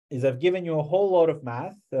is I've given you a whole load of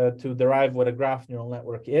math to derive what a graph neural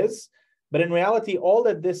network is. But in reality, all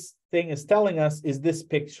that this thing is telling us is this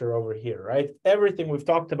picture over here, right? Everything we've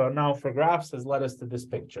talked about now for graphs has led us to this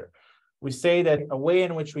picture. We say that a way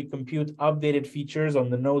in which we compute updated features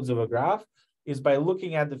on the nodes of a graph is by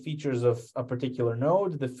looking at the features of a particular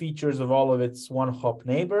node, the features of all of its one-hop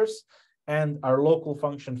neighbors, and our local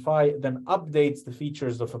function phi then updates the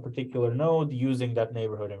features of a particular node using that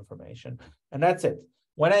neighborhood information. And that's it.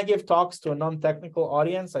 When I give talks to a non-technical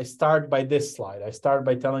audience, I start by this slide. I start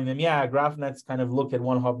by telling them, yeah, graph nets kind of look at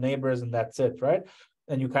one-hop neighbors and that's it, right?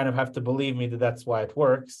 And you kind of have to believe me that that's why it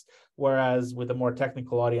works. Whereas with a more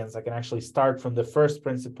technical audience, I can actually start from the first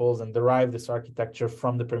principles and derive this architecture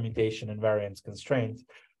from the permutation and variance constraint,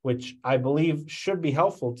 which I believe should be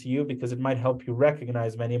helpful to you because it might help you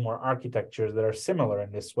recognize many more architectures that are similar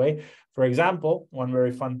in this way. For example, one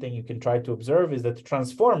very fun thing you can try to observe is that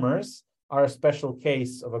transformers are a special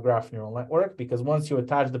case of a graph neural network, because once you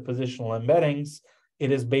attach the positional embeddings, it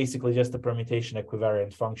is basically just a permutation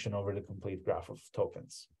equivariant function over the complete graph of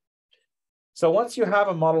tokens. So once you have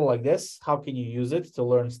a model like this, how can you use it to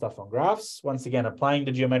learn stuff on graphs? Once again, applying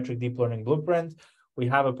the geometric deep learning blueprint, we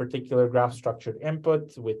have a particular graph structured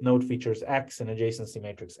input with node features X and adjacency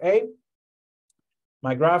matrix A.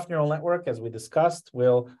 My graph neural network, as we discussed,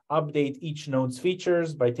 will update each node's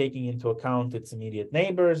features by taking into account its immediate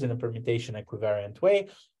neighbors in a permutation equivariant way.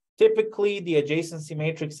 Typically, the adjacency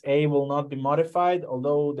matrix A will not be modified,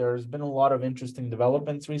 although there's been a lot of interesting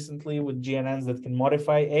developments recently with GNNs that can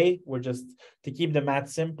modify A. We're just, to keep the math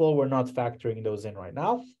simple, we're not factoring those in right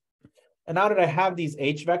now. And now that I have these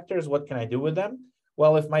H vectors, what can I do with them?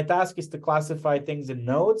 Well, if my task is to classify things in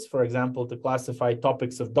nodes, for example, to classify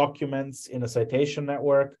topics of documents in a citation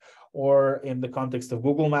network, or in the context of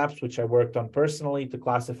Google Maps, which I worked on personally, to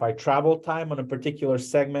classify travel time on a particular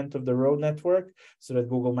segment of the road network, so that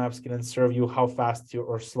Google Maps can then serve you how fast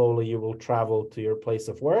or slowly you will travel to your place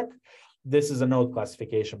of work. This is a node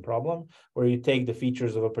classification problem where you take the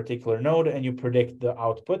features of a particular node and you predict the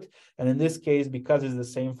output. And in this case, because it's the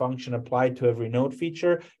same function applied to every node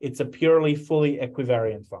feature, it's a purely fully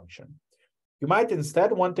equivariant function. You might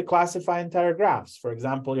instead want to classify entire graphs. For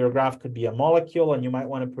example, your graph could be a molecule and you might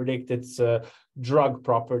want to predict its drug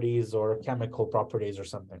properties or chemical properties or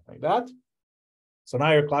something like that. So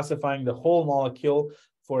now you're classifying the whole molecule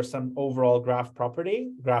for some overall graph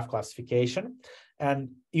property, graph classification.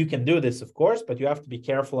 And you can do this, of course, but you have to be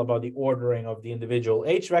careful about the ordering of the individual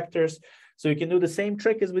H vectors. So you can do the same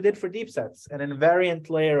trick as we did for deep sets, an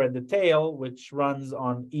invariant layer at the tail, which runs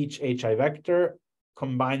on each HI vector,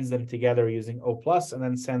 combines them together using O+, and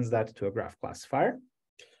then sends that to a graph classifier.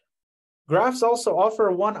 Graphs also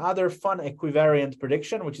offer one other fun equivariant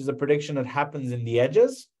prediction, which is a prediction that happens in the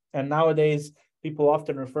edges. And nowadays, people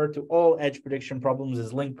often refer to all edge prediction problems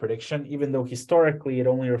as link prediction, even though historically it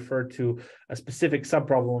only referred to a specific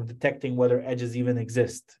subproblem of detecting whether edges even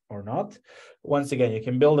exist or not. Once again, you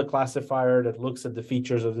can build a classifier that looks at the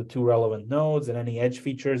features of the two relevant nodes and any edge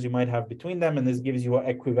features you might have between them, and this gives you an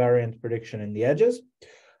equivariant prediction in the edges.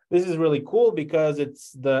 This is really cool because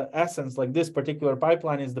it's the essence, like this particular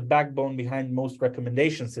pipeline is the backbone behind most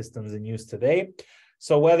recommendation systems in use today.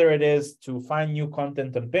 So whether it is to find new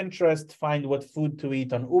content on Pinterest, find what food to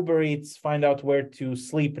eat on Uber Eats, find out where to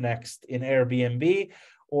sleep next in Airbnb,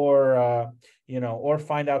 or or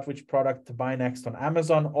find out which product to buy next on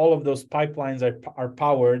Amazon, all of those pipelines are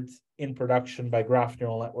powered in production by graph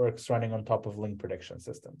neural networks running on top of link prediction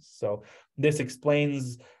systems. So this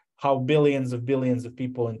explains how billions of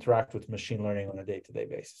people interact with machine learning on a day-to-day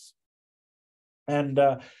basis. And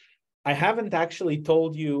I haven't actually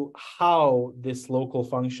told you how this local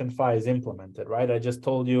function phi is implemented, right? I just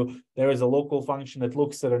told you there is a local function that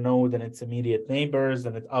looks at a node and its immediate neighbors,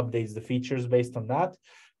 and it updates the features based on that.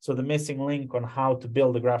 So the missing link on how to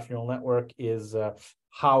build a graph neural network is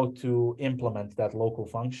how to implement that local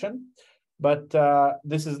function. But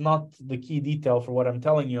this is not the key detail for what I'm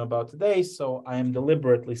telling you about today, so I am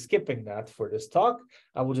deliberately skipping that for this talk.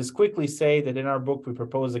 I will just quickly say that in our book, we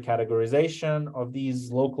propose a categorization of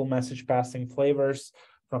these local message passing flavors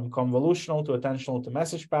from convolutional to attentional to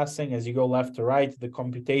message passing. As you go left to right, the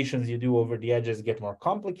computations you do over the edges get more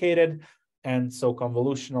complicated. And so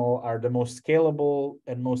convolutional are the most scalable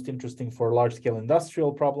and most interesting for large-scale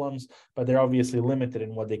industrial problems, but they're obviously limited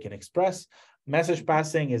in what they can express. Message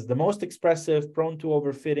passing is the most expressive, prone to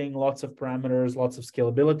overfitting, lots of parameters, lots of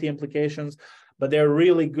scalability implications, but they're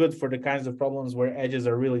really good for the kinds of problems where edges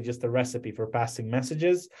are really just a recipe for passing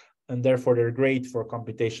messages, and therefore they're great for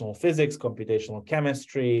computational physics, computational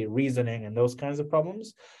chemistry, reasoning, and those kinds of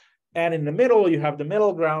problems. And in the middle, you have the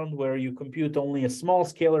middle ground where you compute only a small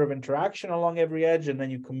scalar of interaction along every edge, and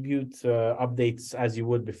then you compute updates as you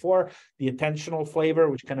would before. The attentional flavor,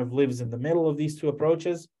 which kind of lives in the middle of these two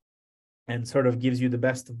approaches and sort of gives you the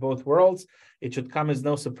best of both worlds. It should come as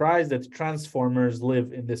no surprise that transformers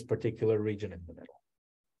live in this particular region in the middle.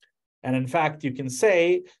 And in fact, you can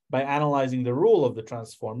say, by analyzing the rule of the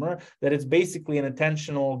transformer, that it's basically an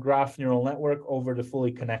attentional graph neural network over the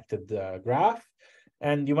fully connected graph.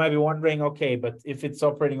 And you might be wondering, okay, but if it's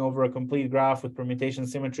operating over a complete graph with permutation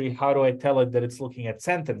symmetry, how do I tell it that it's looking at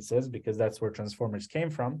sentences? Because that's where transformers came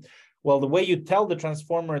from. Well, the way you tell the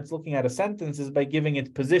transformer it's looking at a sentence is by giving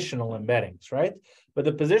it positional embeddings, right? But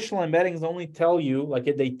the positional embeddings only tell you, like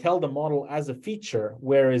they tell the model as a feature,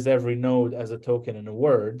 where is every node as a token in a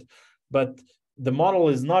word. But the model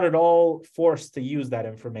is not at all forced to use that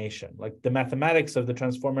information. Like the mathematics of the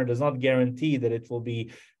transformer does not guarantee that it will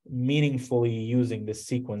be meaningfully using this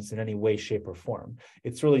sequence in any way, shape, or form.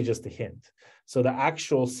 It's really just a hint. So the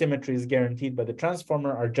actual symmetries guaranteed by the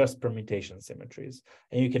transformer are just permutation symmetries.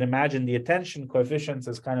 And you can imagine the attention coefficients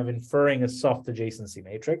as kind of inferring a soft adjacency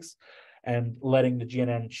matrix and letting the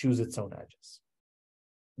GNN choose its own edges.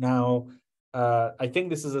 Now, I think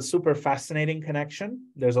this is a super fascinating connection.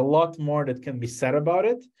 There's a lot more that can be said about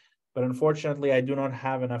it, but unfortunately, I do not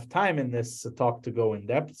have enough time in this talk to go in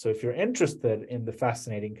depth. So if you're interested in the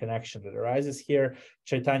fascinating connection that arises here,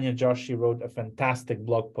 Chaitanya Joshi wrote a fantastic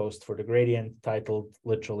blog post for The Gradient titled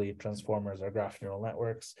literally Transformers are Graph Neural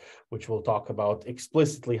Networks, which will talk about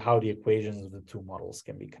explicitly how the equations of the two models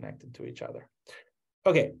can be connected to each other.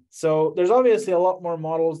 Okay, so there's obviously a lot more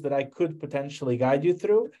models that I could potentially guide you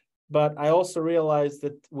through, but I also realized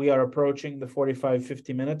that we are approaching the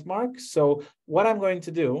 45-50 minute mark. So what I'm going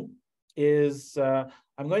to do is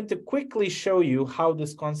I'm going to quickly show you how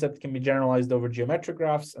this concept can be generalized over geometric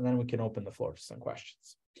graphs, and then we can open the floor to some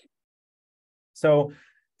questions. So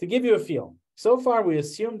to give you a feel, so far we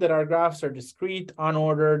assumed that our graphs are discrete,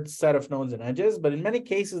 unordered set of nodes and edges, but in many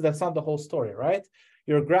cases, that's not the whole story, right?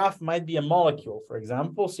 Your graph might be a molecule, for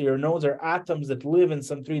example. So your nodes are atoms that live in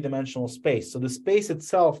some three-dimensional space. So the space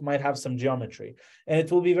itself might have some geometry. And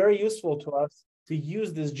it will be very useful to us to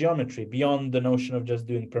use this geometry beyond the notion of just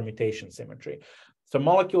doing permutation symmetry. So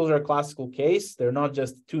molecules are a classical case. They're not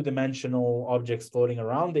just two-dimensional objects floating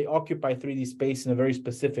around. They occupy 3D space in a very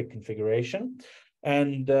specific configuration.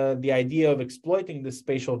 And the idea of exploiting this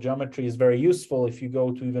spatial geometry is very useful if you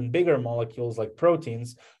go to even bigger molecules like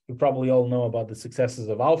proteins. You probably all know about the successes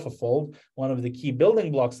of AlphaFold. One of the key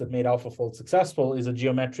building blocks that made AlphaFold successful is a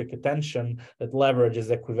geometric attention that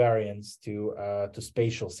leverages equivariance to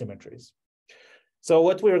spatial symmetries. So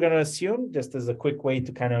what we're going to assume, just as a quick way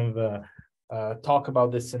to kind of talk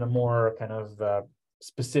about this in a more kind of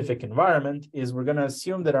specific environment, is we're going to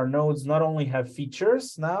assume that our nodes not only have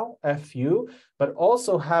features now, FU, but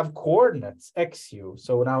also have coordinates, XU.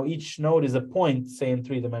 So now each node is a point, say, in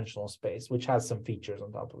three-dimensional space, which has some features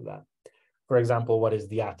on top of that. For example, what is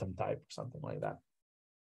the atom type or something like that.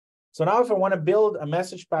 So now if I want to build a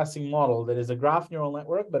message passing model that is a graph neural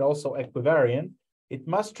network, but also equivariant, it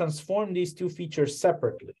must transform these two features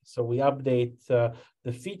separately. So we update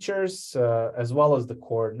the features as well as the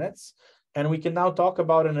coordinates. And we can now talk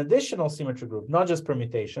about an additional symmetry group, not just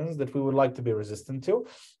permutations, that we would like to be resistant to.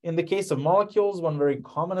 In the case of molecules, one very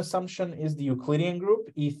common assumption is the Euclidean group,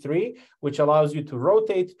 E3, which allows you to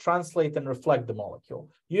rotate, translate, and reflect the molecule.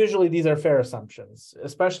 Usually these are fair assumptions,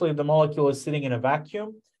 especially if the molecule is sitting in a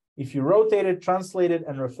vacuum. If you rotate it, translate it,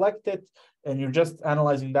 and reflect it, and you're just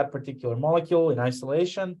analyzing that particular molecule in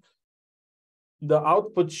isolation, the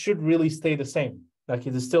output should really stay the same. Like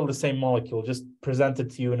it is still the same molecule, just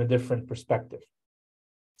presented to you in a different perspective.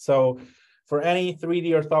 So for any 3D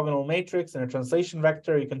orthogonal matrix and a translation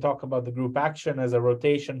vector, you can talk about the group action as a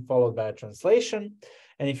rotation followed by a translation.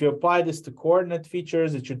 And if you apply this to coordinate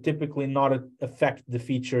features, it should typically not affect the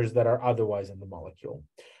features that are otherwise in the molecule.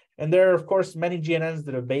 And there are, of course, many GNNs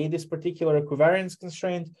that obey this particular equivariance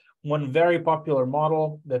constraint. One very popular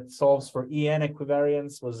model that solves for EN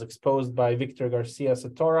equivariance was exposed by Victor Garcia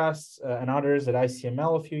Satoras and others at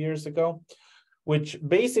ICML a few years ago, which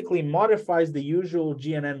basically modifies the usual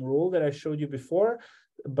GNN rule that I showed you before,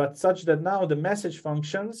 but such that now the message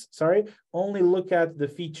functions, only look at the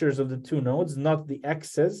features of the two nodes, not the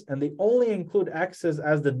x's, and they only include x's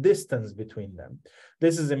as the distance between them.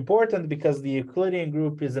 This is important because the Euclidean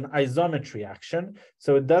group is an isometry action,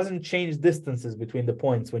 so it doesn't change distances between the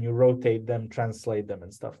points when you rotate them, translate them,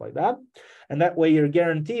 and stuff like that. And that way you're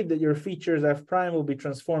guaranteed that your features f prime will be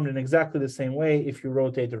transformed in exactly the same way if you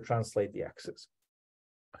rotate or translate the x's.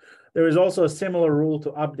 There is also a similar rule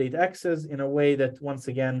to update x's in a way that, once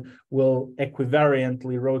again, will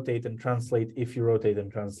equivariantly rotate and translate if you rotate and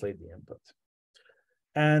translate the input.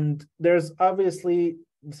 And there's obviously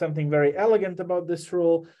something very elegant about this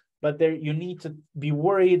rule, but there you need to be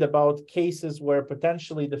worried about cases where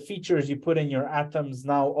potentially the features you put in your atoms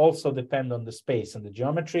now also depend on the space and the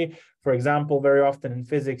geometry. For example, very often in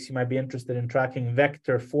physics, you might be interested in tracking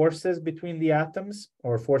vector forces between the atoms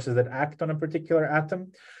or forces that act on a particular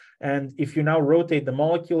atom. And if you now rotate the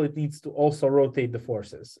molecule, it needs to also rotate the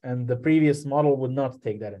forces. And the previous model would not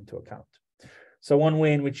take that into account. So one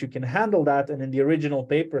way in which you can handle that, and in the original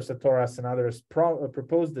paper, Satoras and others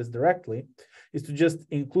proposed this directly, is to just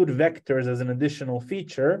include vectors as an additional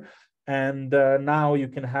feature. And now you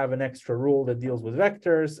can have an extra rule that deals with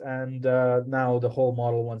vectors. And now the whole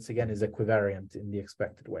model, once again, is equivariant in the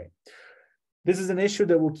expected way. This is an issue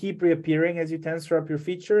that will keep reappearing as you tensor up your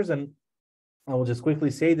features. And I will just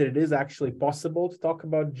quickly say that it is actually possible to talk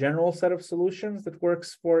about general set of solutions that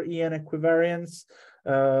works for EN equivariance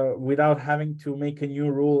without having to make a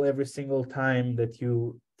new rule every single time that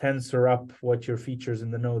you tensor up what your features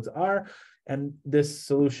in the nodes are. And this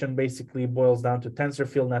solution basically boils down to tensor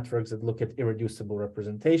field networks that look at irreducible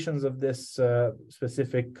representations of this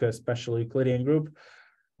specific special Euclidean group.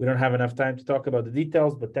 We don't have enough time to talk about the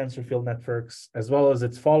details, but tensor field networks, as well as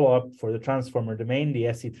its follow-up for the transformer domain, the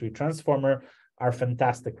SE3 transformer, are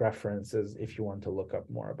fantastic references if you want to look up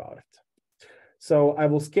more about it. So I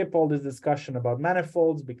will skip all this discussion about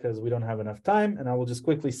manifolds because we don't have enough time. And I will just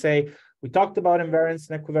quickly say, we talked about invariance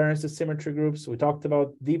and equivariance of symmetry groups. We talked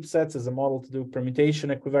about deep sets as a model to do permutation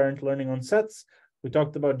equivariant learning on sets. We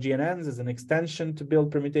talked about GNNs as an extension to build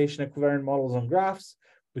permutation equivariant models on graphs.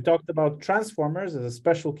 We talked about transformers as a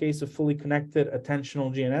special case of fully connected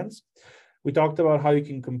attentional GNNs. We talked about how you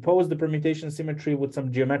can compose the permutation symmetry with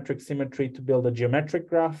some geometric symmetry to build a geometric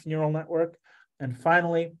graph neural network. And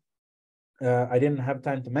finally, I didn't have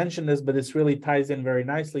time to mention this, but this really ties in very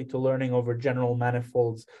nicely to learning over general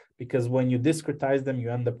manifolds, because when you discretize them, you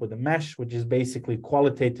end up with a mesh, which is basically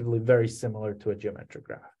qualitatively very similar to a geometric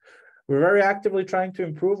graph. We're very actively trying to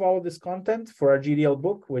improve all of this content for our GDL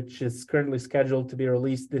book, which is currently scheduled to be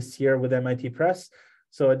released this year with MIT Press.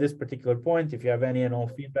 So at this particular point, if you have any and all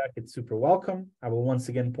feedback, it's super welcome. I will once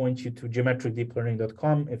again point you to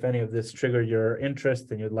geometricdeeplearning.com if any of this triggered your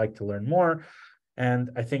interest and you'd like to learn more. And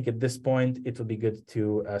I think at this point, it will be good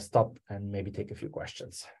to stop and maybe take a few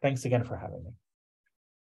questions. Thanks again for having me.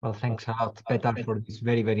 Well, thanks a lot, Petar, for this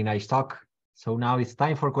very, very nice talk. So now it's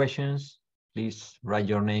time for questions. Please write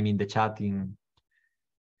your name in the chat.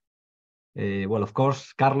 Well, of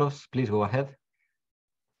course, Carlos, please go ahead.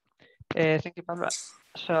 Thank you, Pablo.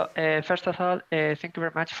 So first of all, thank you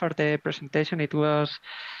very much for the presentation. It was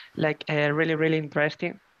like really, really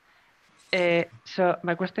interesting. So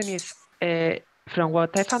my question is, from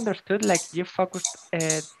what I've understood, like you focused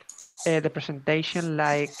the presentation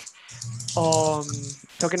like on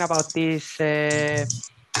talking about these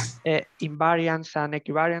invariants and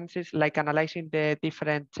equivariances, like analyzing the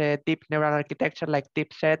different deep neural architecture, like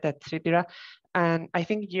deep set, etc. And I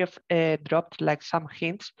think you've dropped like some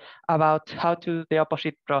hints about how to do the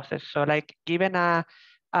opposite process. So like given a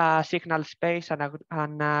signal space and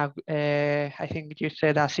I think you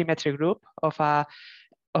said a symmetry group of a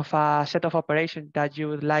set of operations that you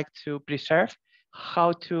would like to preserve,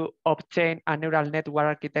 how to obtain a neural network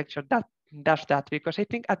architecture that does that? Because I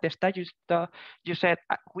think at the start you said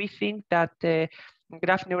we think that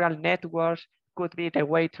graph neural networks could be the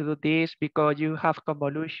way to do this because you have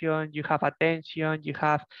convolution, you have attention, you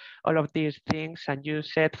have all of these things. And you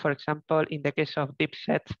said, for example, in the case of deep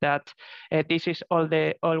sets, that this is all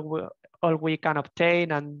we can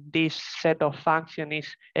obtain, and this set of function is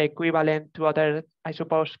equivalent to other, I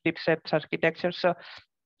suppose, deep sets architecture. So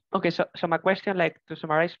Okay, so my question, like to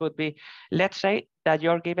summarize, would be, let's say that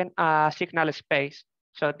you're given a signal space.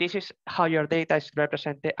 So this is how your data is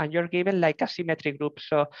represented, and you're given like a symmetry group.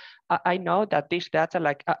 So I know that this data,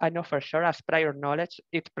 like I know for sure as prior knowledge,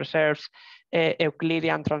 it preserves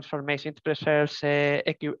Euclidean transformation, it preserves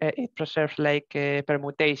like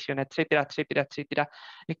permutation, etc., etc., etc.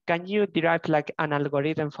 Can you derive like an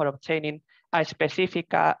algorithm for obtaining a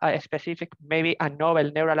specific, maybe a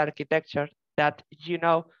novel neural architecture that you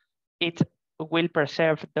know it will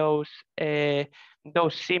preserve those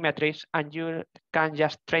symmetries, and you can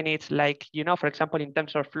just train it, like, you know, for example, in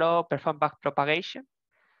TensorFlow, perform backpropagation?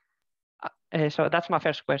 So that's my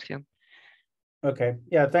first question. Okay,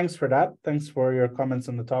 yeah, thanks for that. Thanks for your comments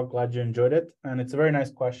on the talk. Glad you enjoyed it. And it's a very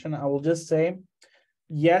nice question. I will just say,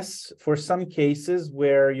 yes, for some cases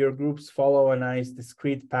where your groups follow a nice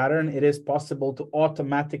discrete pattern, it is possible to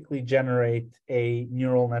automatically generate a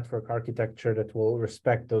neural network architecture that will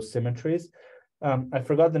respect those symmetries. I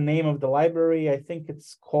forgot the name of the library. I think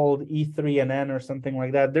it's called E3NN or something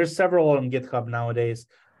like that. There's several on GitHub nowadays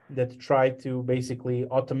that try to basically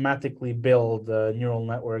automatically build neural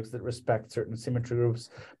networks that respect certain symmetry groups.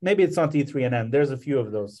 Maybe it's not E3NN. There's a few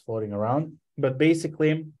of those floating around. But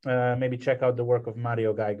basically, maybe check out the work of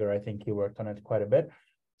Mario Geiger. I think he worked on it quite a bit.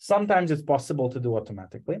 Sometimes it's possible to do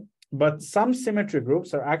automatically, but some symmetry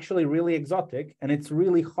groups are actually really exotic, and it's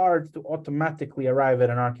really hard to automatically arrive at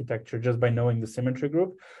an architecture just by knowing the symmetry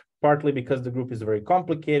group, partly because the group is very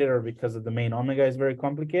complicated or because of the main omega is very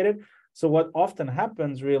complicated. So what often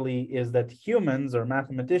happens really is that humans or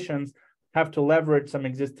mathematicians have to leverage some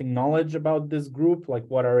existing knowledge about this group, like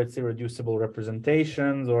what are its irreducible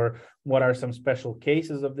representations, or what are some special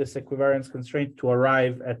cases of this equivariance constraint to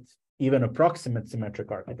arrive at even approximate symmetric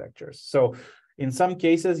architectures. So in some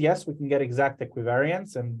cases, yes, we can get exact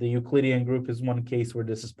equivariance, and the Euclidean group is one case where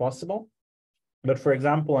this is possible. But for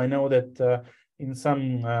example, I know that in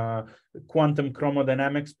some quantum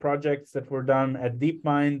chromodynamics projects that were done at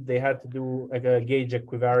DeepMind, they had to do a gauge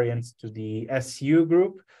equivariance to the SU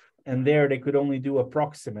group. And there they could only do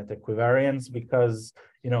approximate equivariance because,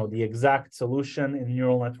 you know, the exact solution in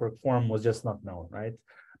neural network form was just not known, right?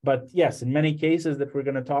 But yes, in many cases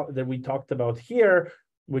that we talked about here,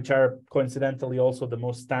 which are coincidentally also the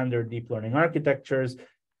most standard deep learning architectures,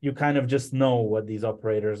 you kind of just know what these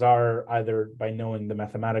operators are, either by knowing the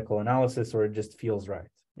mathematical analysis or it just feels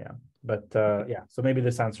right. Yeah, but yeah, so maybe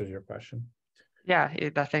this answers your question. Yeah,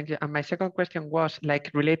 it does. Thank you. And my second question was like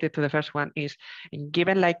related to the first one is,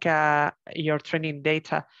 given like your training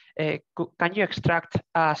data, can you extract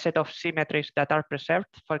a set of symmetries that are preserved?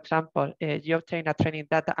 For example, you obtain a training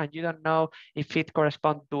data and you don't know if it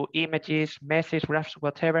corresponds to images, meshes, graphs,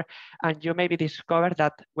 whatever, and you maybe discover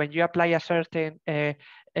that when you apply a certain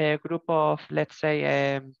group of, let's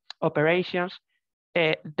say, operations,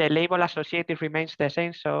 the label associated remains the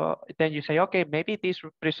same. So then you say, okay, maybe this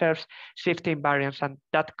preserves shifting variance, and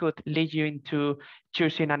that could lead you into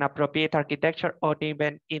choosing an appropriate architecture, or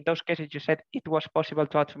even in those cases, you said it was possible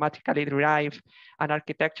to automatically derive an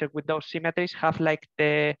architecture with those symmetries, have like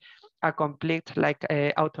a complete like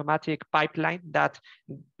automatic pipeline that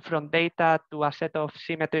from data to a set of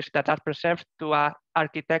symmetries that are preserved to an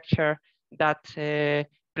architecture that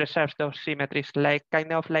preserves those symmetries, like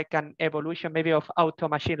kind of like an evolution maybe of auto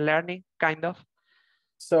machine learning, kind of?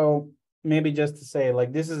 So maybe just to say,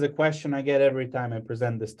 like, this is a question I get every time I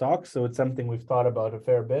present this talk, so it's something we've thought about a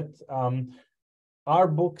fair bit. Our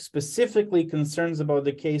book specifically concerns about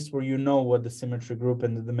the case where you know what the symmetry group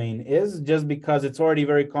in the domain is, just because it's already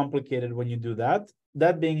very complicated when you do that.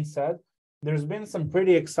 That being said, there's been some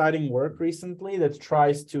pretty exciting work recently that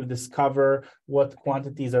tries to discover what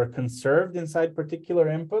quantities are conserved inside particular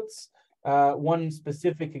inputs. One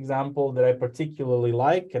specific example that I particularly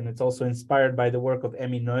like, and it's also inspired by the work of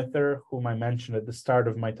Emmy Noether, whom I mentioned at the start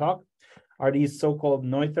of my talk, are these so-called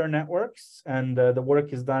Noether networks. And the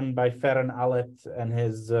work is done by Ferran Allet and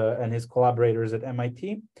his collaborators at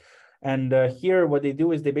MIT. And here what they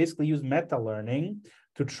do is they basically use meta-learning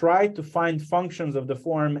to try to find functions of the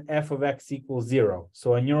form f of x equals 0.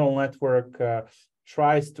 So a neural network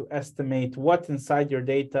tries to estimate what inside your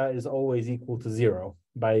data is always equal to 0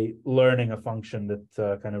 by learning a function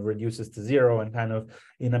that kind of reduces to 0, and kind of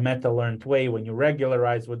in a meta-learned way, when you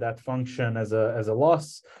regularize with that function as a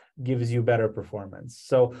loss, gives you better performance.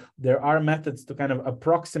 So there are methods to kind of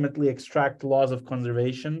approximately extract laws of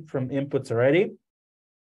conservation from inputs already,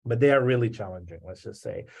 but they are really challenging, let's just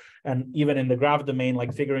say. And even in the graph domain,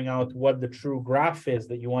 like figuring out what the true graph is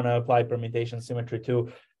that you want to apply permutation symmetry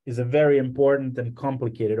to is a very important and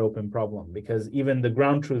complicated open problem, because even the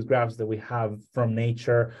ground truth graphs that we have from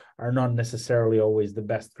nature are not necessarily always the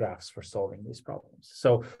best graphs for solving these problems.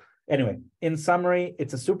 So anyway, in summary,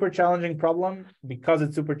 it's a super challenging problem. Because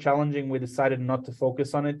it's super challenging, we decided not to focus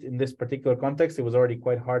on it in this particular context. It was already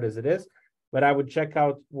quite hard as it is. But I would check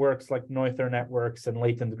out works like Noether networks and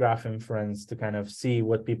latent graph inference to kind of see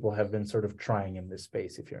what people have been sort of trying in this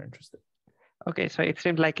space, if you're interested. Okay, so it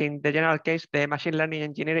seems like in the general case, the machine learning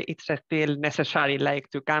engineering, it's still necessary, like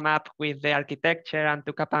to come up with the architecture and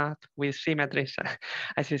to come up with symmetries.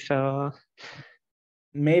 I see, so.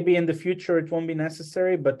 Maybe in the future it won't be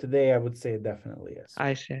necessary, but today I would say it definitely is.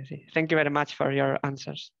 I see, I see. Thank you very much for your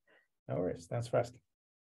answers. No worries, thanks for asking.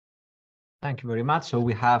 Thank you very much. So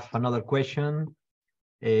we have another question.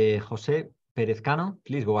 Jose Perez-Cano,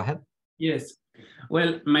 please go ahead. Yes.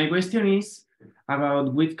 Well, my question is about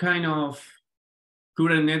which kind of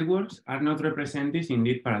current networks are not represented in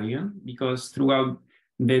this paradigm, because throughout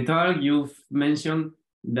the talk you've mentioned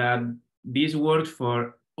that this works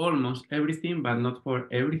for almost everything, but not for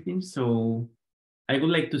everything. So I would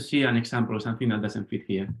like to see an example of something that doesn't fit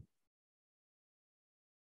here.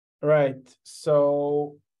 Right.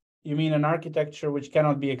 So you mean an architecture which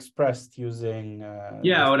cannot be expressed using...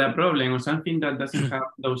 yeah, or a problem or something that doesn't have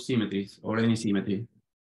those symmetries or any symmetry.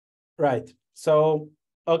 Right. So,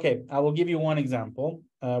 okay, I will give you one example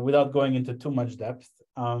without going into too much depth.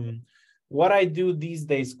 What I do these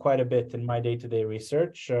days quite a bit in my day-to-day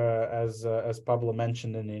research, as Pablo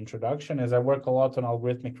mentioned in the introduction, is I work a lot on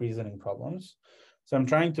algorithmic reasoning problems. So I'm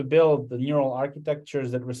trying to build the neural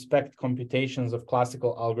architectures that respect computations of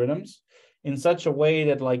classical algorithms in such a way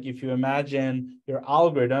that, like, if you imagine your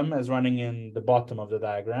algorithm as running in the bottom of the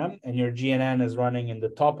diagram and your GNN is running in the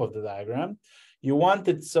top of the diagram, you want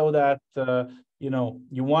it so that,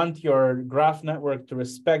 you want your graph network to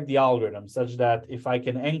respect the algorithm such that if I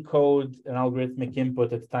can encode an algorithmic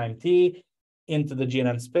input at time t into the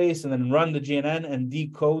GNN space and then run the GNN and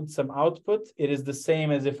decode some output, it is the same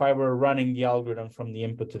as if I were running the algorithm from the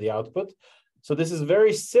input to the output. So this is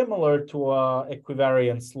very similar to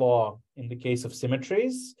equivariance law in the case of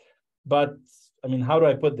symmetries. But I mean, how do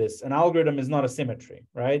I put this? An algorithm is not a symmetry,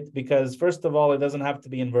 right? Because first of all, it doesn't have to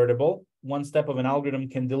be invertible. One step of an algorithm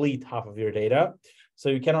can delete half of your data. So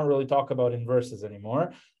you cannot really talk about inverses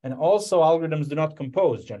anymore. And also algorithms do not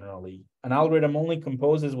compose generally. An algorithm only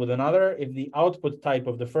composes with another if the output type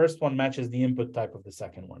of the first one matches the input type of the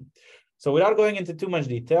second one. So without going into too much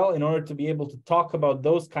detail, in order to be able to talk about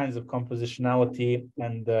those kinds of compositionality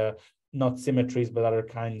and not symmetries, but other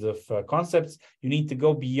kinds of concepts, you need to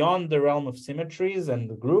go beyond the realm of symmetries and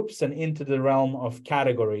the groups and into the realm of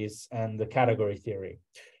categories and the category theory.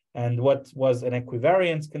 And what was an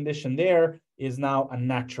equivariance condition there is now a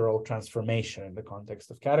natural transformation in the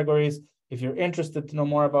context of categories. If you're interested to know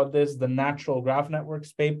more about this, the Natural Graph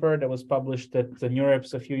Networks paper that was published at the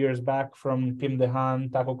NeurIPS a few years back from Pim De Haan,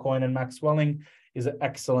 Taco Cohen, and Max Welling is an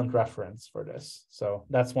excellent reference for this. So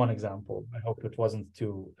that's one example. I hope it wasn't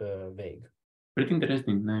too vague. Pretty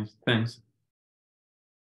interesting. Nice. Thanks.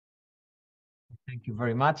 Thank you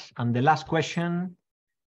very much. And the last question,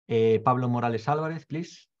 Pablo Morales Alvarez,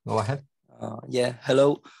 please go ahead. Yeah,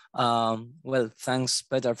 hello. Well, thanks,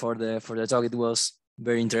 Petar, for the talk. It was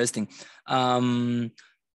very interesting.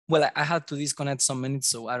 Well, I had to disconnect some minutes,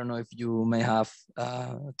 so I don't know if you may have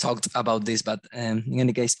talked about this, but in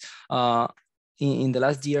any case, in the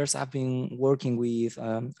last years, I've been working with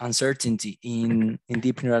uncertainty in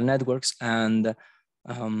deep neural networks, and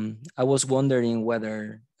I was wondering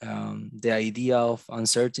whether the idea of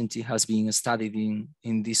uncertainty has been studied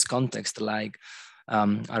in this context, like,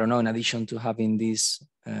 I don't know, in addition to having these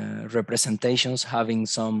representations, having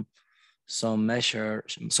some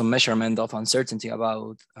measurement of uncertainty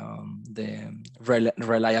about the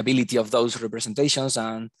reliability of those representations,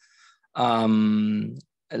 and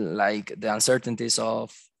like the uncertainties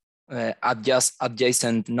of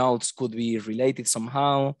adjacent nodes could be related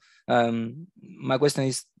somehow. My question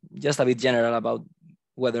is just a bit general about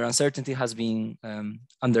whether uncertainty has been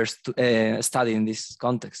studied in this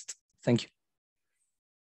context. Thank you.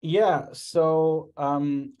 Yeah, so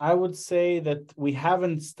I would say that we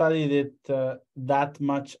haven't studied it that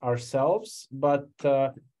much ourselves, but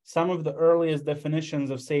some of the earliest definitions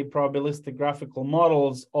of, say, probabilistic graphical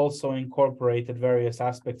models also incorporated various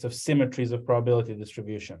aspects of symmetries of probability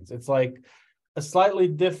distributions. It's like a slightly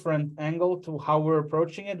different angle to how we're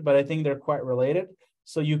approaching it, but I think they're quite related.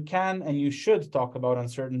 So you can and you should talk about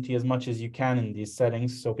uncertainty as much as you can in these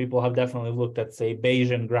settings. So people have definitely looked at, say,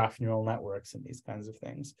 Bayesian graph neural networks and these kinds of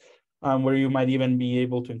things. where you might even be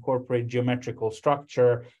able to incorporate geometrical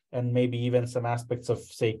structure and maybe even some aspects of,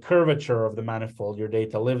 say, curvature of the manifold your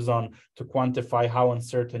data lives on to quantify how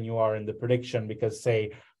uncertain you are in the prediction, because,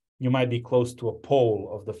 say, you might be close to a pole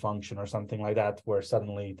of the function or something like that, where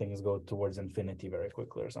suddenly things go towards infinity very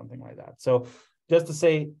quickly or something like that. So just to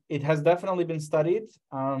say, it has definitely been studied.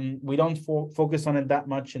 We don't focus on it that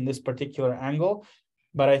much in this particular angle,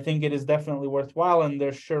 but I think it is definitely worthwhile, and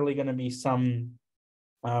there's surely going to be some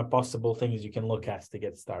possible things you can look at to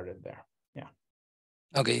get started there. Yeah.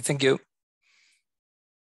 Okay, thank you.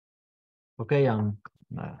 Okay,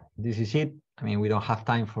 this is it. I mean, we don't have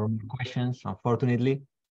time for more questions, unfortunately,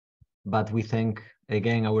 but we thank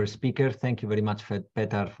again our speaker. Thank you very much,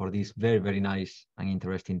 Petar, for this very, very nice and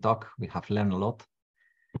interesting talk. We have learned a lot.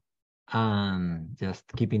 And just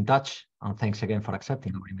keep in touch. And thanks again for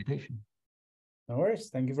accepting our invitation. No worries.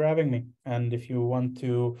 Thank you for having me. And if you want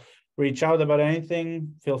to reach out about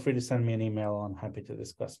anything, feel free to send me an email. I'm happy to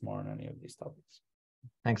discuss more on any of these topics.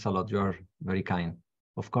 Thanks a lot. You're very kind.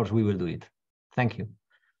 Of course, we will do it. Thank you.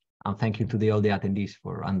 And thank you to all the attendees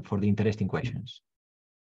for the interesting questions.